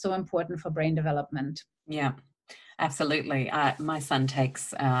 because it's so important for brain development. Yeah. Absolutely. My son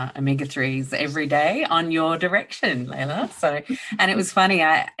takes omega-3s every day on your direction, Leila. So, and it was funny.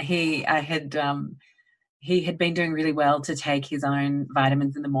 He had been doing really well to take his own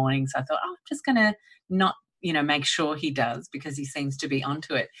vitamins in the morning. So I thought, I'm just going to not, make sure he does, because he seems to be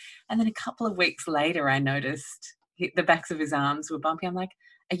onto it. And then a couple of weeks later, I noticed the backs of his arms were bumpy. I'm like,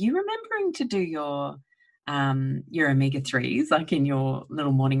 are you remembering to do your omega-3s, like in your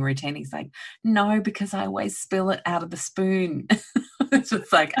little morning routine? He's like, no, because I always spill it out of the spoon. It's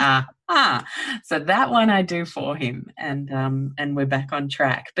just like, so that one I do for him, and we're back on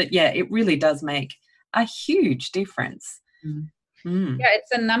track. But yeah, it really does make a huge difference. Yeah,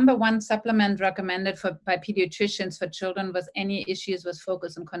 it's the number one supplement recommended by pediatricians for children with any issues with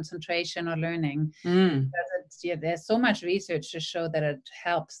focus and concentration or learning. There's so much research to show that it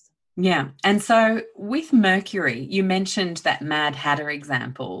helps. Yeah. And so with mercury, you mentioned that Mad Hatter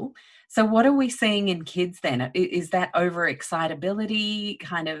example. So what are we seeing in kids then? Is that overexcitability,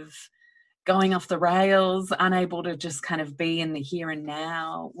 kind of going off the rails, unable to just kind of be in the here and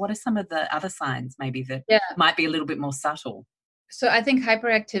now? What are some of the other signs maybe that might be a little bit more subtle? So I think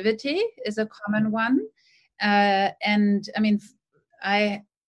hyperactivity is a common one. And I mean,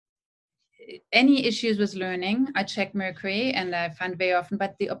 any issues with learning, I check mercury, and I find very often,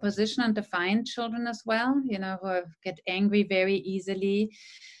 but the opposition and defiant children as well, who get angry very easily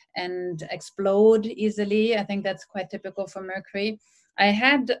and explode easily. I think that's quite typical for mercury. I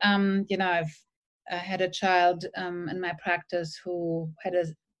had, I had a child in my practice who had a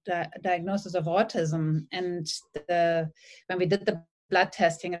diagnosis of autism, and when we did the blood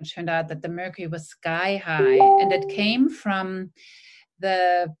testing, it turned out that the mercury was sky high, and it came from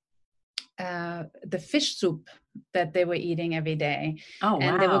the fish soup that they were eating every day. Oh,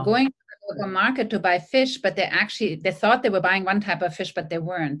 and wow. They were going to the local market to buy fish, but they thought they were buying one type of fish, but they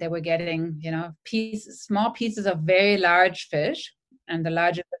weren't. They were getting small pieces of very large fish, and the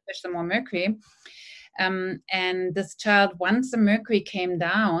larger the fish, the more mercury. And this child, once the mercury came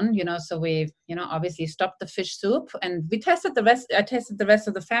down, so we, obviously stopped the fish soup, and we tested the rest. I tested the rest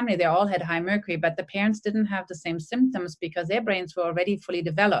of the family. They all had high mercury, but the parents didn't have the same symptoms because their brains were already fully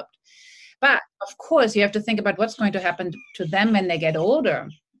developed. But of course, you have to think about what's going to happen to them when they get older.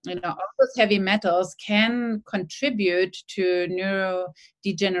 All those heavy metals can contribute to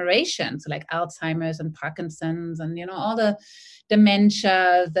neurodegeneration, so like Alzheimer's and Parkinson's, and all the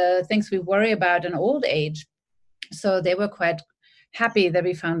dementia, the things we worry about in old age. So they were quite happy that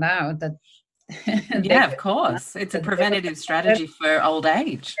we found out that. Yeah, of course. It's a preventative strategy for old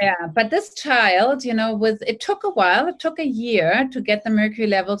age. Yeah, but this child, it took a while. It took a year to get the mercury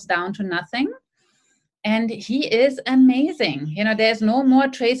levels down to nothing. And he is amazing. There's no more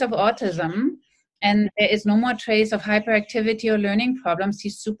trace of autism, and there is no more trace of hyperactivity or learning problems.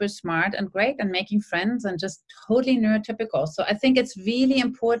 He's super smart and great and making friends and just totally neurotypical. So I think it's really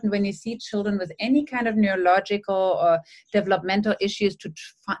important when you see children with any kind of neurological or developmental issues to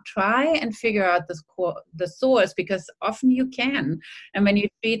try and figure out the source, because often you can. And when you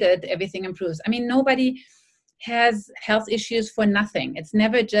treat it, everything improves. I mean, nobody has health issues for nothing. It's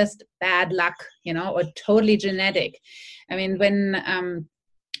never just bad luck, or totally genetic. I mean,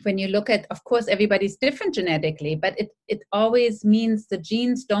 when you look at, of course, everybody's different genetically, but it always means the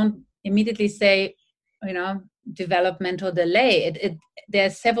genes don't immediately say, developmental delay. There are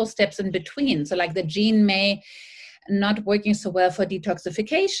several steps in between. So like the gene may not working so well for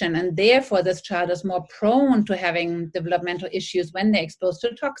detoxification, and therefore this child is more prone to having developmental issues when they're exposed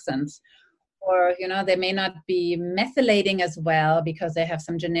to toxins. Or, they may not be methylating as well because they have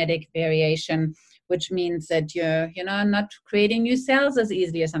some genetic variation, which means that you're, not creating new cells as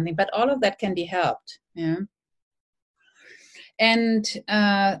easily or something. But all of that can be helped. Yeah. And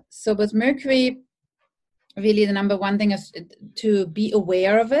so with mercury, really the number one thing is to be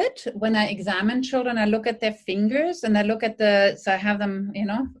aware of it. When I examine children, I look at their fingers, and I look at so I have them,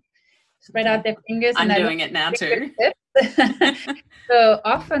 spread out their fingers. I'm doing it now too. So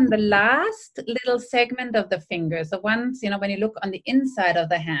often the last little segment of the fingers, the ones, when you look on the inside of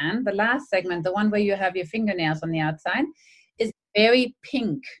the hand, the last segment, the one where you have your fingernails on the outside, is very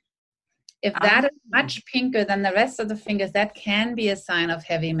pink. If that is much pinker than the rest of the fingers, that can be a sign of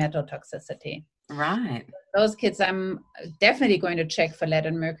heavy metal toxicity. Right. Those kids, I'm definitely going to check for lead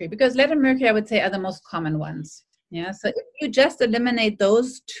and mercury, because lead and mercury, I would say, are the most common ones. Yeah. So if you just eliminate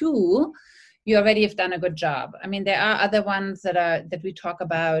those two, you already have done a good job. I mean, there are other ones that we talk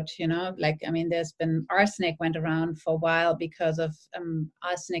about, there's been arsenic went around for a while because of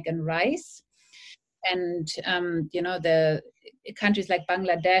arsenic in rice. And, the countries like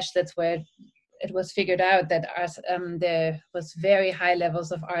Bangladesh, that's where it was figured out that there was very high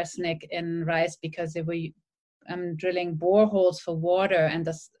levels of arsenic in rice because they were drilling boreholes for water, and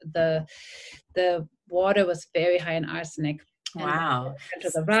the water was very high in arsenic. Wow. And to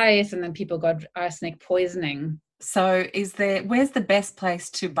the rice, and then people got arsenic poisoning. So where's the best place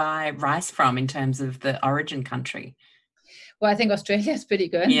to buy rice from in terms of the origin country? Well, I think Australia is pretty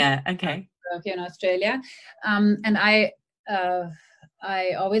good. Yeah, okay. Here in Australia. And I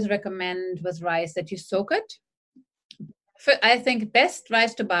always recommend with rice that you soak it. I think best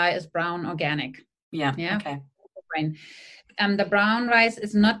rice to buy is brown organic. Yeah, okay. The brown rice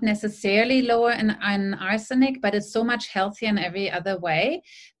is not necessarily lower in arsenic, but it's so much healthier in every other way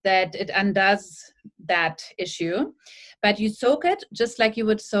that it undoes that issue. But you soak it just like you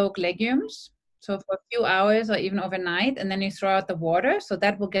would soak legumes. So for a few hours or even overnight, and then you throw out the water. So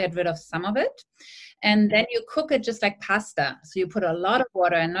that will get rid of some of it. And then you cook it just like pasta. So you put a lot of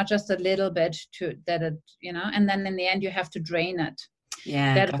water and not just a little bit and then in the end you have to drain it.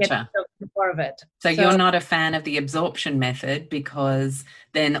 Yeah, gotcha. More of it. So you're not a fan of the absorption method, because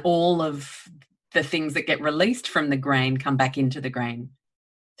then all of the things that get released from the grain come back into the grain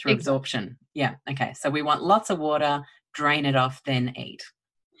through absorption. Yeah, okay. So we want lots of water, drain it off, then eat.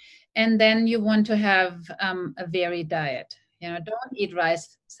 And then you want to have a varied diet. Don't eat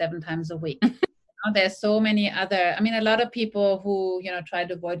rice 7 times a week. There's so many other, a lot of people who, try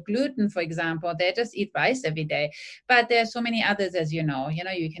to avoid gluten, for example, they just eat rice every day. But there's so many others, as you know,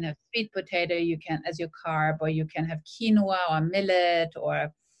 you can have sweet potato, you can as your carb, or you can have quinoa or millet,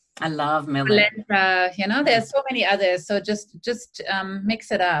 or I love millet. Polenta, there's so many others. So just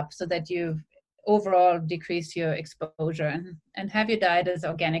mix it up so that you overall decrease your exposure, and have your diet as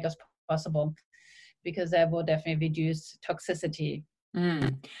organic as possible, because that will definitely reduce toxicity.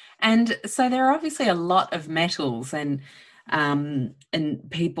 And so there are obviously a lot of metals, and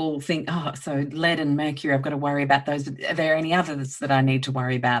people think, so lead and mercury, I've got to worry about those. Are there any others that I need to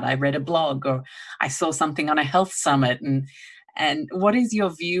worry about? I read a blog, or I saw something on a health summit. And what is your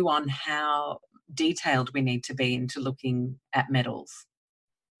view on how detailed we need to be into looking at metals?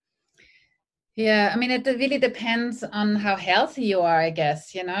 Yeah, it really depends on how healthy you are, I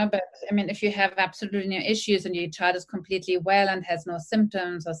guess, but if you have absolutely no issues and your child is completely well and has no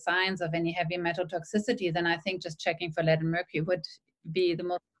symptoms or signs of any heavy metal toxicity, then I think just checking for lead and mercury would be the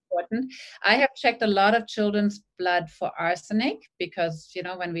most important. I have checked a lot of children's blood for arsenic because,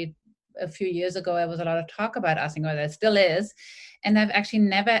 a few years ago, there was a lot of talk about arsenic, or there still is. And I've actually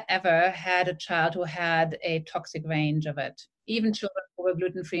never, ever had a child who had a toxic range of it, even children who were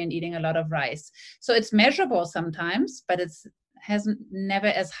gluten-free and eating a lot of rice. So it's measurable sometimes, but it's never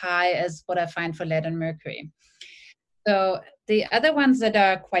as high as what I find for lead and mercury. So the other ones that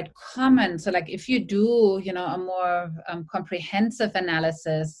are quite common, so like if you do, a more comprehensive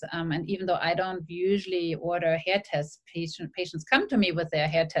analysis, and even though I don't usually order hair tests, patients come to me with their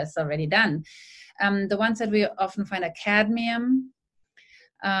hair tests already done. The ones that we often find are cadmium,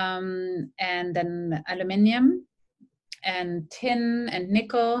 and then aluminium, and tin and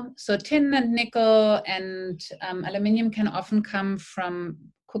nickel. So tin and nickel and aluminium can often come from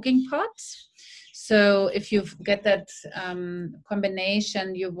cooking pots. So if you get that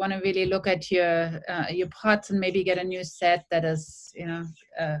combination, you want to really look at your pots and maybe get a new set that is,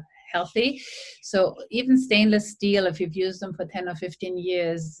 healthy. So even stainless steel, if you've used them for 10 or 15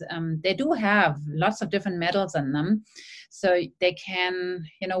 years, they do have lots of different metals in them. So they can,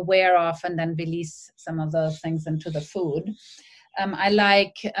 wear off and then release some of those things into the food. I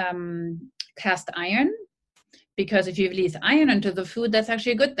like cast iron, because if you release iron into the food, that's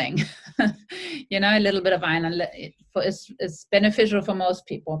actually a good thing. A little bit of iron is beneficial for most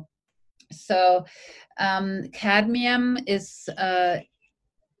people. So cadmium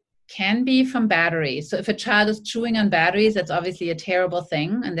can be from batteries. So if a child is chewing on batteries, that's obviously a terrible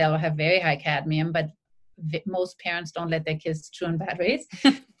thing, and they'll have very high cadmium, but most parents don't let their kids chew on batteries.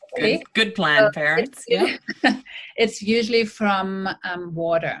 Good plan, parents. It's usually from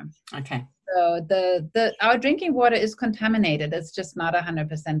water. Okay. So our drinking water is contaminated. It's just not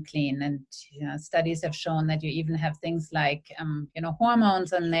 100% clean. And studies have shown that you even have things like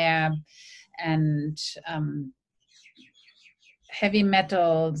hormones in there, and heavy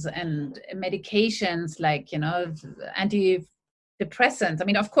metals and medications like antidepressants.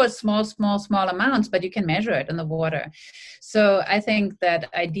 Of course, small amounts, but you can measure it in the water. So I think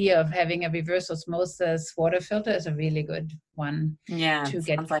that idea of having a reverse osmosis water filter is a really good one. Yeah,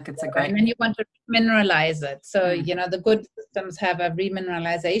 sounds like it's a great. And then you want to mineralize it. So the good systems have a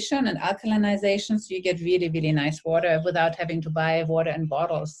remineralization and alkalinization, so you get really, really nice water without having to buy water in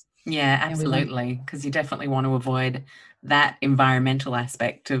bottles. Yeah, absolutely, because you definitely want to avoid that environmental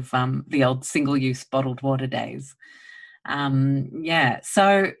aspect of the old single-use bottled water days.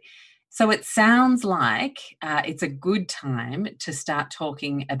 So So it sounds like it's a good time to start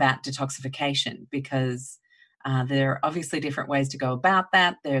talking about detoxification, because there are obviously different ways to go about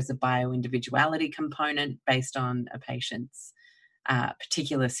that. There's a bioindividuality component based on a patient's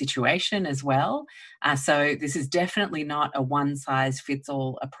particular situation as well. So this is definitely not a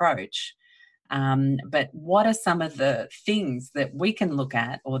one-size-fits-all approach. But what are some of the things that we can look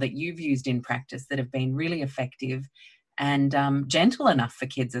at, or that you've used in practice, that have been really effective and gentle enough for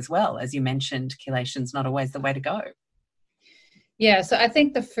kids as well? As you mentioned, chelation's not always the way to go. Yeah, so I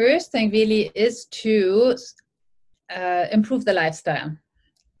think the first thing really is to improve the lifestyle,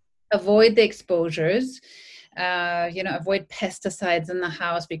 avoid the exposures, avoid pesticides in the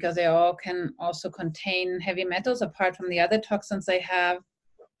house, because they all can also contain heavy metals apart from the other toxins they have.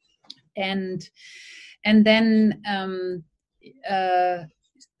 And then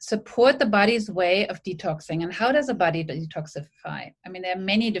support the body's way of detoxing. And how does a body detoxify? I mean, there are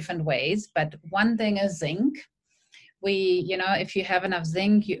many different ways, but one thing is zinc. If you have enough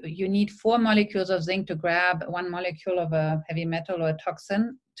zinc, you need 4 molecules of zinc to grab 1 molecule of a heavy metal or a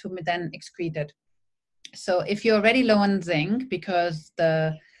toxin to then excrete it. So if you're already low in zinc because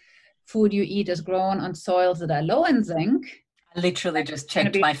the food you eat is grown on soils that are low in zinc. I literally just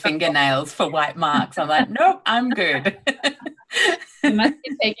checked my fingernails for white marks. I'm like, nope, I'm good. You must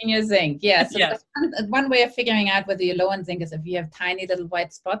be taking your zinc. Yeah. So yeah. One way of figuring out whether you're low in zinc is if you have tiny little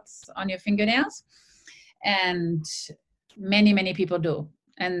white spots on your fingernails. And many, many people do.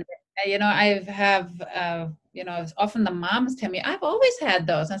 And, often the moms tell me, I've always had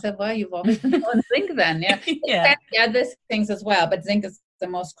those. I said, well, you've always been low in zinc then. Yeah. Yeah. Other things as well, but zinc is the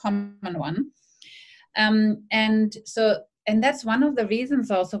most common one. And that's one of the reasons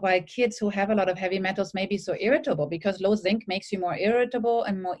also why kids who have a lot of heavy metals may be so irritable, because low zinc makes you more irritable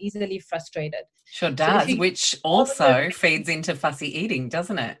and more easily frustrated. Sure does, which also feeds into fussy eating,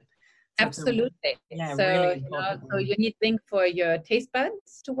 doesn't it? So absolutely. Yeah, so, really so you need zinc for your taste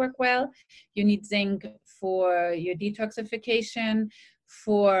buds to work well. You need zinc for your detoxification,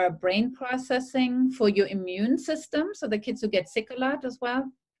 for brain processing, for your immune system. So the kids who get sick a lot as well,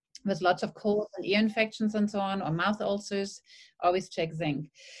 with lots of colds and ear infections and so on, or mouth ulcers, always check zinc.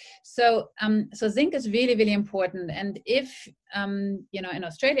 So zinc is really, really important. And if, in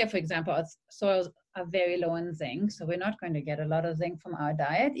Australia, for example, our soils are very low in zinc, so we're not going to get a lot of zinc from our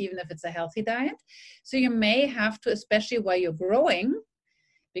diet, even if it's a healthy diet. So you may have to, especially while you're growing,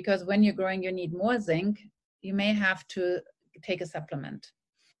 because when you're growing, you need more zinc, you may have to take a supplement.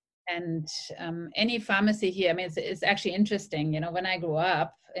 And any pharmacy here, I mean, it's actually interesting. When I grew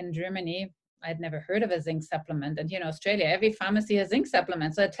up in Germany, I'd never heard of a zinc supplement. And, Australia, every pharmacy has zinc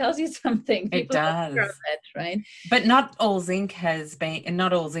supplements. So it tells you something. People it does. It, right? But not all zinc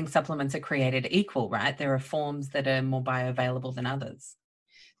supplements are created equal, right? There are forms that are more bioavailable than others.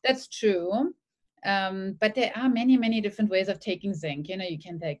 That's true. But there are many, many different ways of taking zinc. You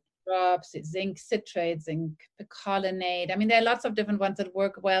can take drops, zinc citrate, zinc picolinate. I mean, there are lots of different ones that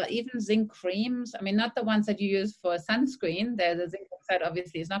work well. Even zinc creams. I mean, not the ones that you use for sunscreen. The zinc oxide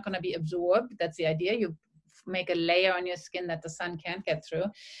obviously is not going to be absorbed. That's the idea. You make a layer on your skin that the sun can't get through.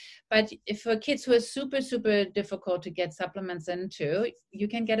 But if for kids who are super, super difficult to get supplements into, you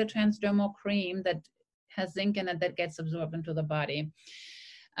can get a transdermal cream that has zinc in it that gets absorbed into the body.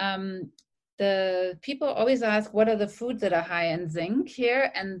 The people always ask, what are the foods that are high in zinc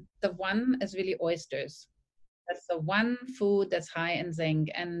here? And the one is really oysters. That's the one food that's high in zinc.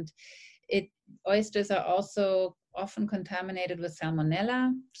 And oysters are also often contaminated with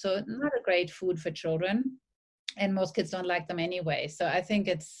salmonella. So not a great food for children. And most kids don't like them anyway. So I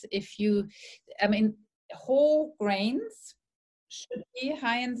think whole grains should be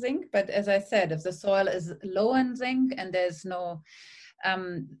high in zinc. But as I said, if the soil is low in zinc and there's no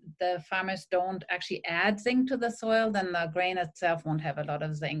the farmers don't actually add zinc to the soil, then the grain itself won't have a lot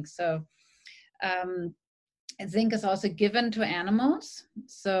of zinc. So zinc is also given to animals.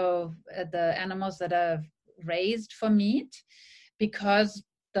 So the animals that are raised for meat, because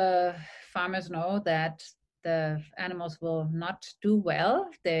the farmers know that the animals will not do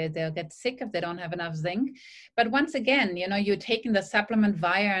well. They'll get sick if they don't have enough zinc. But once again, you're taking the supplement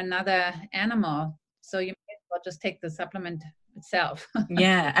via another animal. So you might as well just take the supplement itself.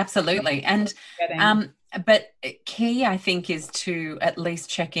 Yeah, absolutely. And but key, I think, is to at least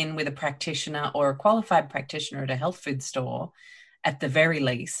check in with a practitioner or a qualified practitioner at a health food store at the very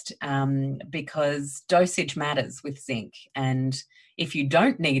least, because dosage matters with zinc. And if you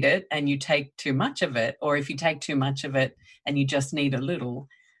don't need it and you take too much of it, or if you take too much of it and you just need a little,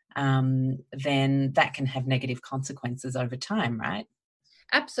 then that can have negative consequences over time, right?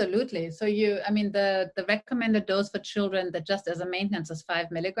 Absolutely. So the recommended dose for children that just as a maintenance is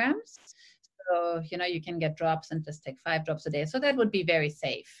 5 milligrams. So, you can get drops and just take 5 drops a day. So that would be very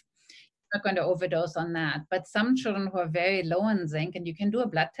safe. Not going to overdose on that. But some children who are very low in zinc, and you can do a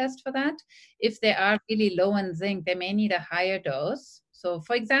blood test for that. If they are really low in zinc, they may need a higher dose. So,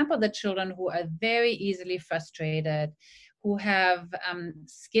 for example, the children who are very easily frustrated, who have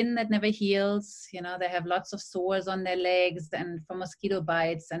skin that never heals, they have lots of sores on their legs and from mosquito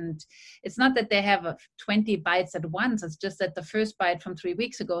bites. And it's not that they have 20 bites at once. It's just that the first bite from 3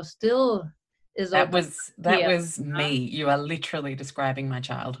 weeks ago still is that was me. You are literally describing my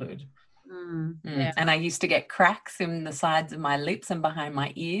childhood. Yeah. And I used to get cracks in the sides of my lips and behind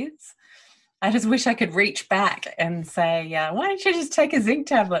my ears. I just wish I could reach back and say, why don't you just take a zinc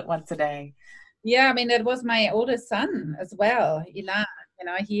tablet once a day? Yeah, that was my oldest son as well, Ilan.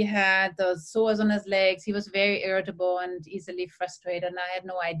 He had those sores on his legs. He was very irritable and easily frustrated. And I had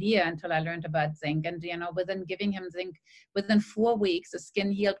no idea until I learned about zinc. And, within giving him zinc, within 4 weeks, the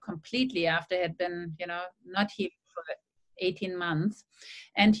skin healed completely after it had been, not healed for 18 months.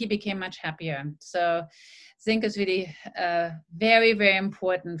 And he became much happier. So zinc is really very, very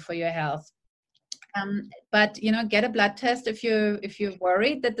important for your health. But get a blood test if you're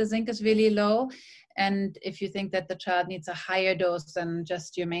worried that the zinc is really low, and if you think that the child needs a higher dose than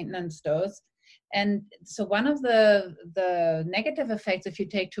just your maintenance dose. And so one of the negative effects if you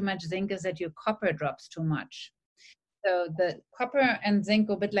take too much zinc is that your copper drops too much. So the copper and zinc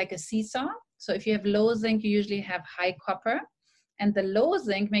go a bit like a seesaw. So if you have low zinc, you usually have high copper. And the low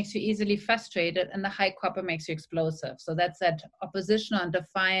zinc makes you easily frustrated, and the high copper makes you explosive. So that's that oppositional and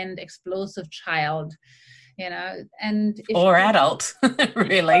defiant, explosive child, And adult,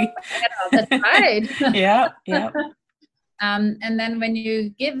 really. That's right. Yeah. And then when you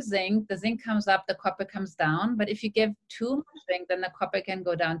give zinc, the zinc comes up, the copper comes down. But if you give too much zinc, then the copper can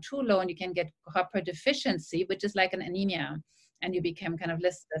go down too low, and you can get copper deficiency, which is like an anemia. And you become kind of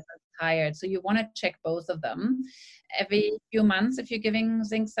listless and tired. So you want to check both of them. Every few months, if you're giving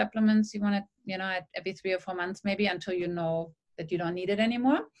zinc supplements, you want to, every 3 or 4 months maybe, until you know that you don't need it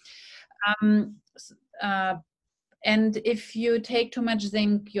anymore. And if you take too much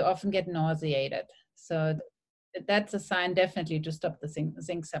zinc, you often get nauseated. So that's a sign definitely to stop the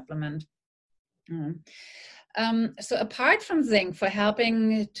zinc supplement. So apart from zinc for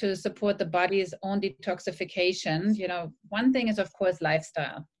helping to support the body's own detoxification, one thing is, of course,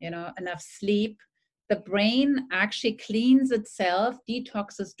 lifestyle, enough sleep. The brain actually cleans itself,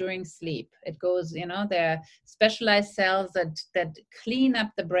 detoxes during sleep. It goes, there are specialized cells that clean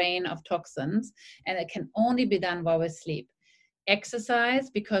up the brain of toxins, and it can only be done while we sleep. Exercise,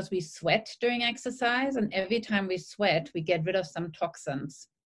 because we sweat during exercise, and every time we sweat, we get rid of some toxins.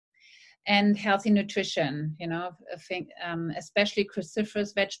 And healthy nutrition, especially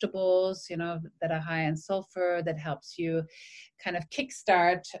cruciferous vegetables, that are high in sulfur, that helps you kind of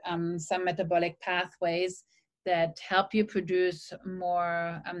kickstart some metabolic pathways that help you produce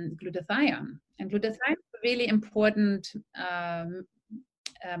more glutathione. And glutathione is a really important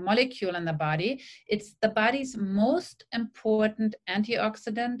molecule in the body. It's the body's most important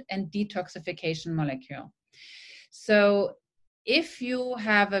antioxidant and detoxification molecule. So if you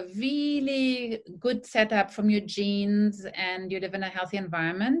have a really good setup from your genes and you live in a healthy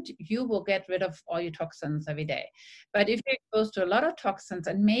environment, you will get rid of all your toxins every day. But if you're exposed to a lot of toxins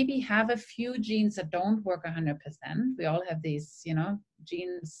and maybe have a few genes that don't work 100%, we all have these,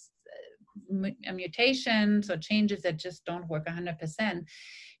 genes, mutations or changes that just don't work 100%,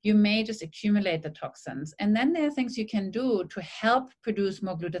 you may just accumulate the toxins. And then there are things you can do to help produce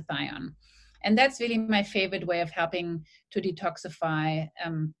more glutathione. And that's really my favorite way of helping to detoxify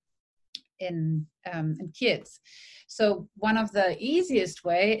in kids. So one of the easiest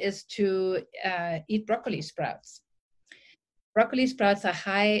way is to eat broccoli sprouts. Broccoli sprouts are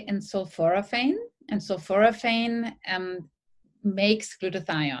high in sulforaphane, and sulforaphane makes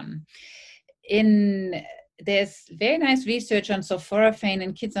glutathione. There's very nice research on sulforaphane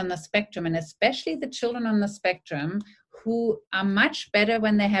in kids on the spectrum, and especially the children on the spectrum who are much better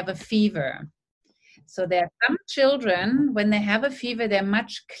when they have a fever. So there are some children, when they have a fever, they're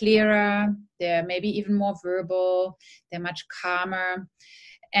much clearer, they're maybe even more verbal, they're much calmer.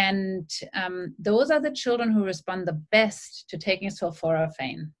 And those are the children who respond the best to taking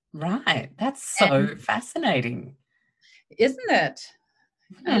sulforaphane. Right. That's so fascinating. Isn't it?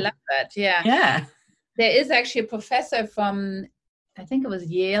 I love that. Yeah. Yeah. There is actually a professor from, I think it was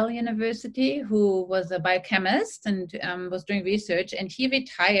Yale University, who was a biochemist and was doing research, and he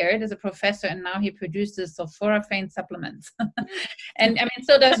retired as a professor, and now he produces sulforaphane supplements. And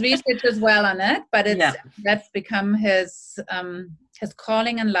so does research as well on it, but that's become his his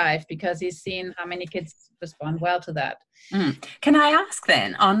calling in life, because he's seen how many kids respond well to that. Can I ask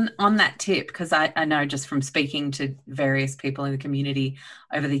then on that tip, because I know just from speaking to various people in the community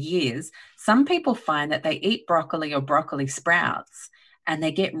over the years, some people find that they eat broccoli or broccoli sprouts and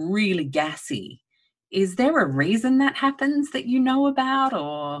they get really gassy. Is there a reason that happens that you know about,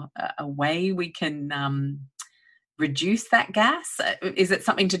 or a way we can reduce that gas? Is it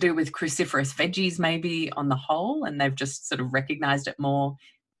something to do with cruciferous veggies maybe on the whole, and they've just sort of recognized it more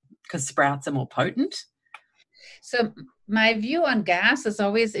because sprouts are more potent? So my view on gas is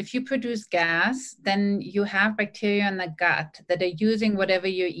always, if you produce gas, then you have bacteria in the gut that are using whatever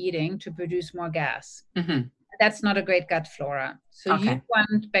you're eating to produce more gas. Mm-hmm. That's not a great gut flora. So Okay. you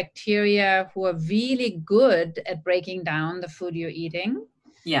want bacteria who are really good at breaking down the food you're eating.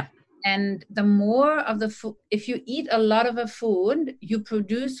 Yeah. And the more of the food, if you eat a lot of a food, you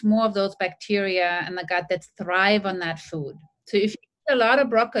produce more of those bacteria in the gut that thrive on that food. So if you eat a lot of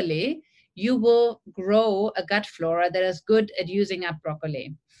broccoli, you will grow a gut flora that is good at using up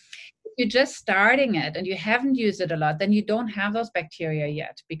broccoli. If you're just starting it and you haven't used it a lot, then you don't have those bacteria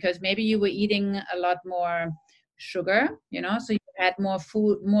yet, because maybe you were eating a lot more sugar, so you had more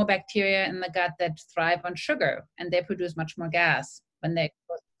food, more bacteria in the gut that thrive on sugar, and they produce much more gas when they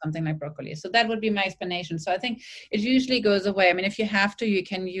exposed to something like broccoli. So that would be my explanation. So I think it usually goes away. I mean, if you have to, you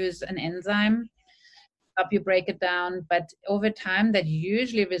can use an enzyme, help you break it down, but over time that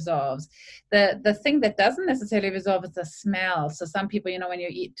usually resolves. The thing that doesn't necessarily resolve is the smell. So some people, when you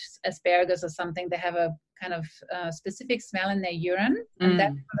eat asparagus or something, they have a kind of specific smell in their urine, and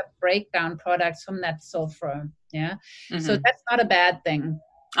that's the breakdown products from that sulfur. Yeah. Mm-hmm. So that's not a bad thing.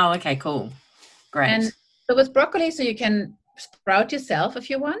 Oh, okay, cool. Great. And so with broccoli, so you can sprout yourself if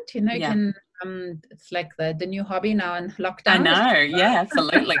you want, you can, it's like the new hobby now in lockdown. I know, yeah,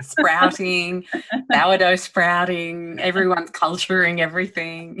 absolutely. Sprouting, sourdough sprouting, everyone's culturing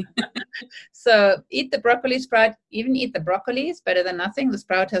everything. So eat the broccoli sprout, even eat the broccoli, it's better than nothing. The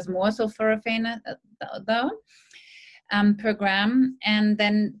sprout has more sulforaphane though, per gram. And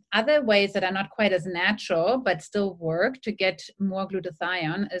then other ways that are not quite as natural, but still work to get more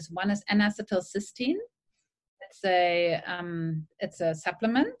glutathione is, one is N-acetylcysteine. It's a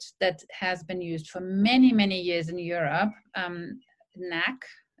supplement that has been used for many, many years in Europe. NAC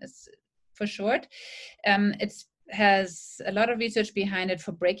is for short. It has a lot of research behind it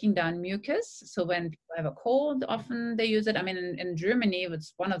for breaking down mucus. So when people have a cold, often they use it. I mean, in Germany,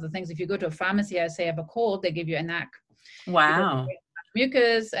 it's one of the things, if you go to a pharmacy, I say I have a cold, they give you a NAC. Wow.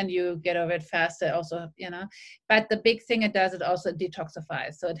 Mucus and you get over it faster also, but the big thing it does, it also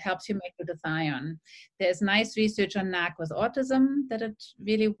detoxifies, so it helps you make glutathione. There's nice research on NAC with autism, that it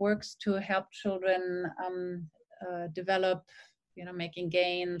really works to help children develop, making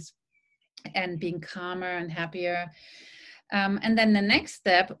gains and being calmer and happier. And then the next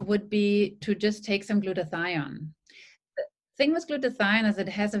step would be to just take some glutathione. Thing with glutathione is it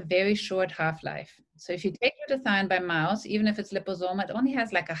has a very short half-life. So if you take glutathione by mouth, even if it's liposomal, it only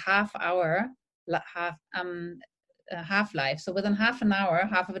has like a half-hour half-life. So within half an hour,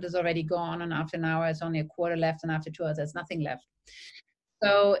 half of it is already gone, and after an hour, it's only a quarter left, and after 2 hours, there's nothing left.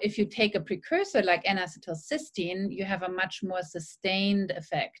 So if you take a precursor like N-acetylcysteine, you have a much more sustained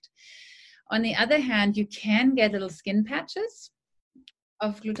effect. On the other hand, you can get little skin patches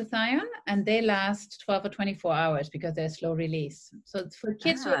of glutathione, and they last 12 or 24 hours because they're slow release. So for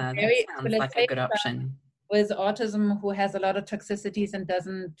kids who are very, sounds like a good option. With autism, who has a lot of toxicities and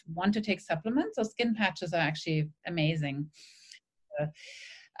doesn't want to take supplements, so skin patches are actually amazing.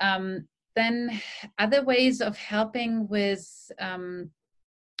 Then other ways of helping with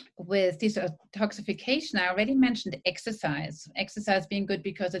detoxification, I already mentioned exercise. Exercise being good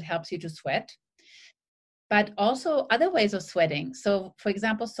because it helps you to sweat, but also other ways of sweating. So for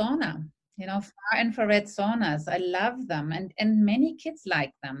example, sauna, far infrared saunas, I love them. And many kids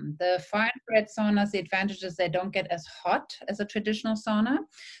like them. The far infrared saunas, the advantage is they don't get as hot as a traditional sauna.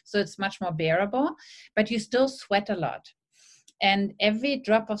 So it's much more bearable, but you still sweat a lot. And every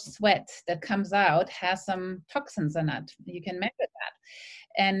drop of sweat that comes out has some toxins in it. You can measure that.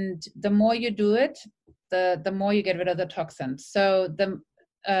 And the more you do it, the more you get rid of the toxins. So the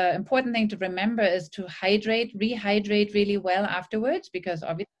important thing to remember is to rehydrate really well afterwards, because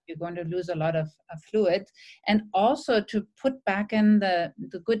obviously you're going to lose a lot of fluid, and also to put back in the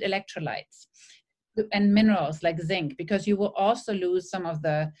good electrolytes and minerals like zinc, because you will also lose some of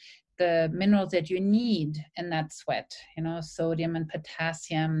the minerals that you need in that sweat, sodium and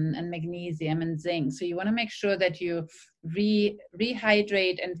potassium and magnesium and zinc. So you want to make sure that you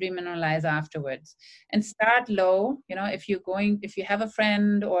rehydrate and remineralize afterwards, and start low. If you have a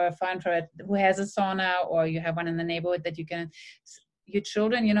friend or a friend who has a sauna, or you have one in the neighborhood that you can your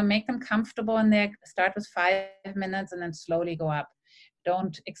children, make them comfortable in there. Start with 5 minutes and then slowly go up.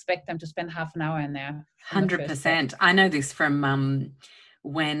 Don't expect them to spend half an hour in there. 100%. I know this from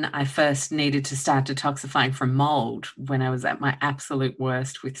when I first needed to start detoxifying from mold, when I was at my absolute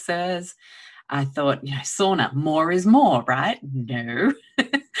worst with SIRS. I thought, sauna, more is more, right? No,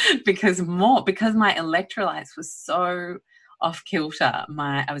 because my electrolytes were so off kilter.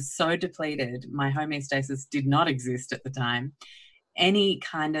 I was so depleted. My homeostasis did not exist at the time. Any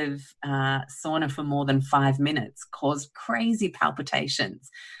kind of sauna for more than 5 minutes caused crazy palpitations.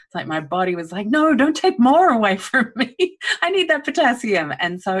 It's like my body was like, no, don't take more away from me. I need that potassium.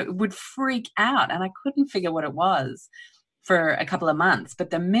 And so it would freak out, and I couldn't figure what it was for a couple of months. But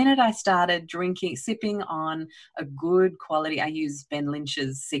the minute I started sipping on a good quality, I use Ben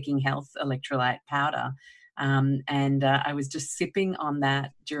Lynch's Seeking Health electrolyte powder, and I was just sipping on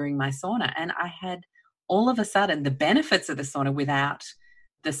that during my sauna, and I had all of a sudden the benefits of the sauna without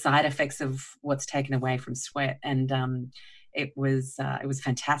the side effects of what's taken away from sweat. And it was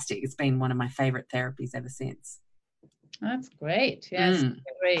fantastic. It's been one of my favorite therapies ever since. That's great. Yes, I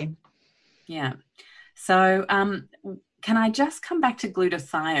agree. Yeah. So can I just come back to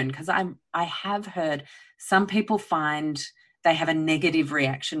glutathione? Because I have heard some people find they have a negative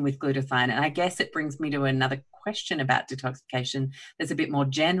reaction with glutathione. And I guess it brings me to another question about detoxification that's a bit more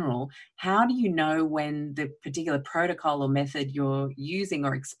general. How do you know when the particular protocol or method you're using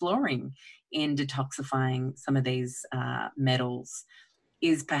or exploring in detoxifying some of these metals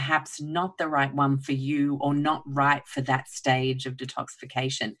is perhaps not the right one for you, or not right for that stage of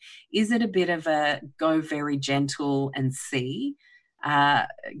detoxification? Is it a bit of a go very gentle and see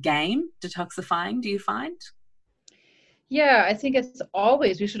game, detoxifying, do you find? Yeah, I think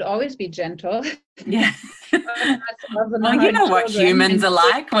we should always be gentle. Yeah. Well, you know what humans are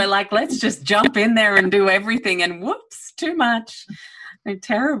like. We're like, let's just jump in there and do everything, and whoops, too much. They're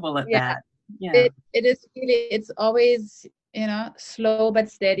terrible at that. Yeah. It is really, it's always, slow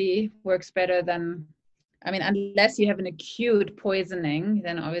but steady works better than, unless you have an acute poisoning,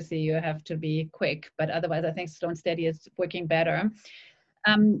 then obviously you have to be quick. But otherwise, I think slow and steady is working better.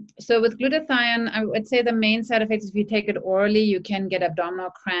 So with glutathione, I would say the main side effects, if you take it orally, you can get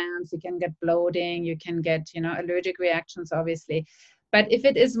abdominal cramps, you can get bloating, you can get, allergic reactions, obviously. But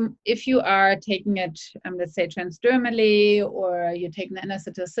if you are taking it, let's say transdermally, or you're taking the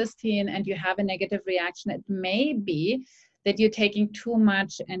N-acetylcysteine and you have a negative reaction, it may be that you're taking too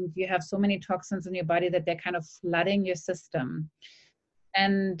much and you have so many toxins in your body that they're kind of flooding your system.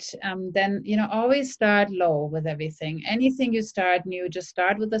 And then, always start low with everything. Anything you start new, just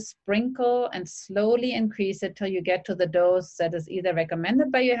start with a sprinkle and slowly increase it till you get to the dose that is either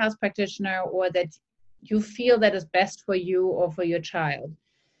recommended by your health practitioner or that you feel that is best for you or for your child.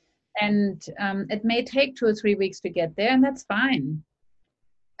 And it may take 2 or 3 weeks to get there, and that's fine.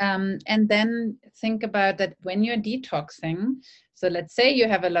 And then think about that when you're detoxing. So let's say you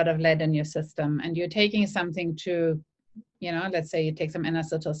have a lot of lead in your system and you're taking something to, let's say you take some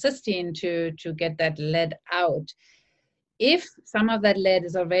N-acetylcysteine to get that lead out. If some of that lead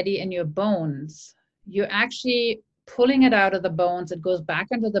is already in your bones, you're actually pulling it out of the bones. It goes back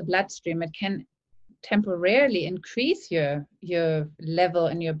into the bloodstream. It can temporarily increase your level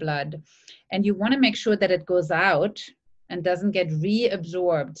in your blood. And you want to make sure that it goes out and doesn't get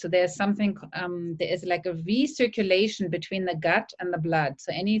reabsorbed. So there's something, there is like a recirculation between the gut and the blood.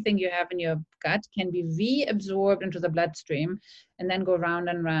 So anything you have in your gut can be reabsorbed into the bloodstream and then go round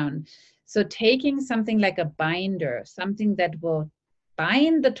and round. So taking something like a binder, something that will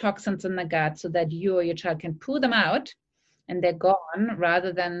bind the toxins in the gut so that you or your child can pull them out and they're gone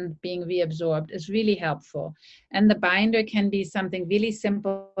rather than being reabsorbed, is really helpful. And the binder can be something really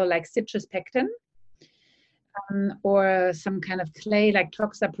simple like citrus pectin, or some kind of clay like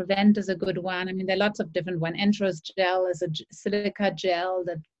Toxa Prevent is a good one. There are lots of different ones. Entros gel is a silica gel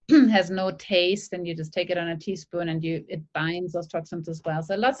that has no taste, and you just take it on a teaspoon and it binds those toxins as well.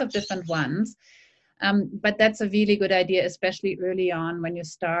 So lots of different ones. But that's a really good idea, especially early on when you're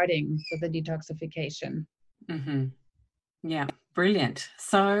starting with the detoxification. Mm-hmm. Yeah, brilliant.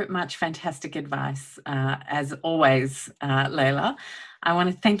 So much fantastic advice, as always, Leila. I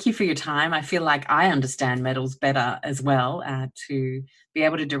want to thank you for your time. I feel like I understand metals better as well. To be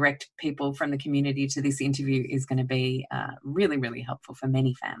able to direct people from the community to this interview is going to be really, really helpful for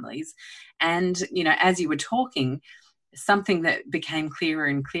many families. And, as you were talking, something that became clearer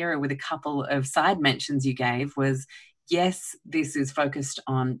and clearer with a couple of side mentions you gave was, yes, this is focused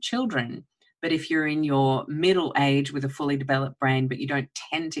on children. But if you're in your middle age with a fully developed brain, but you don't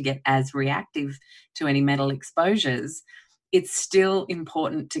tend to get as reactive to any metal exposures, it's still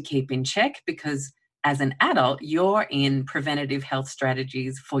important to keep in check, because as an adult, you're in preventative health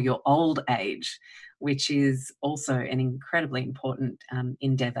strategies for your old age, which is also an incredibly important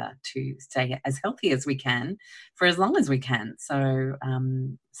endeavour to stay as healthy as we can for as long as we can. So,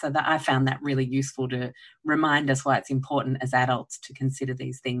 so that I found that really useful to remind us why it's important as adults to consider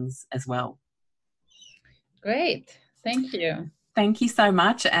these things as well. Great. Thank you. Thank you so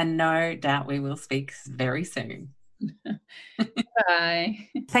much, and no doubt we will speak very soon. Bye.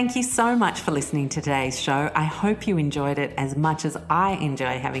 Thank you so much for listening to today's show. I hope you enjoyed it as much as I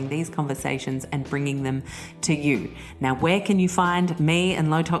enjoy having these conversations and bringing them to you. Now, where can you find me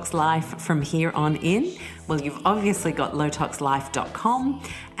and Low Tox Life from here on in? Well, you've obviously got lowtoxlife.com,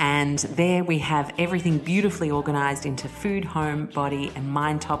 and there we have everything beautifully organised into food, home, body and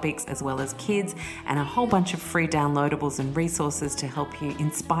mind topics, as well as kids, and a whole bunch of free downloadables and resources to help you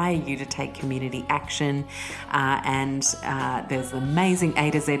inspire you to take community action. And there's amazing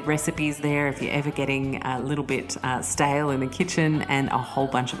A to Z recipes there if you're ever getting a little bit stale in the kitchen, and a whole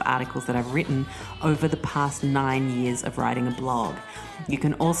bunch of articles that I've written over the past 9 years of writing a blog. You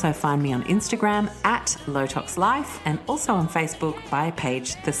can also find me on Instagram at LowToxLife, and also on Facebook by a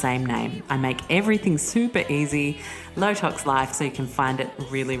page the same name. I make everything super easy, Low Tox Life, so you can find it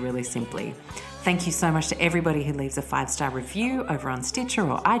really, really simply. Thank you so much to everybody who leaves a 5-star review over on Stitcher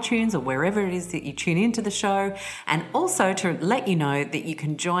or iTunes or wherever it is that you tune into the show. And also to let you know that you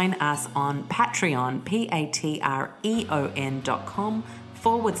can join us on Patreon,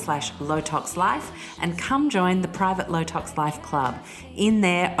 patreon.com/Low-Tox-Life, and come join the private Low Tox Life Club. In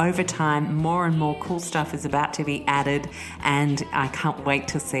there, over time, more and more cool stuff is about to be added, and I can't wait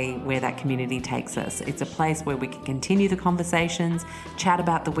to see where that community takes us. It's a place where we can continue the conversations, chat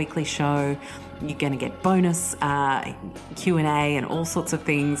about the weekly show. You're going to get bonus Q&A and all sorts of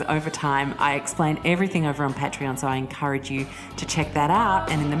things over time. I explain everything over on Patreon, so I encourage you to check that out.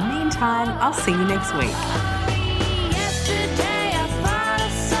 And in the meantime, I'll see you next week.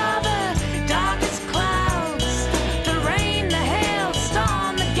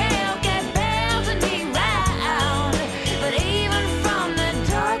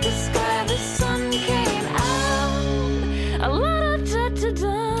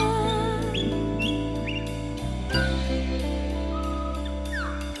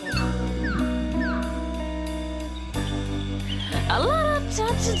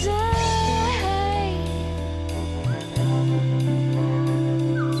 Today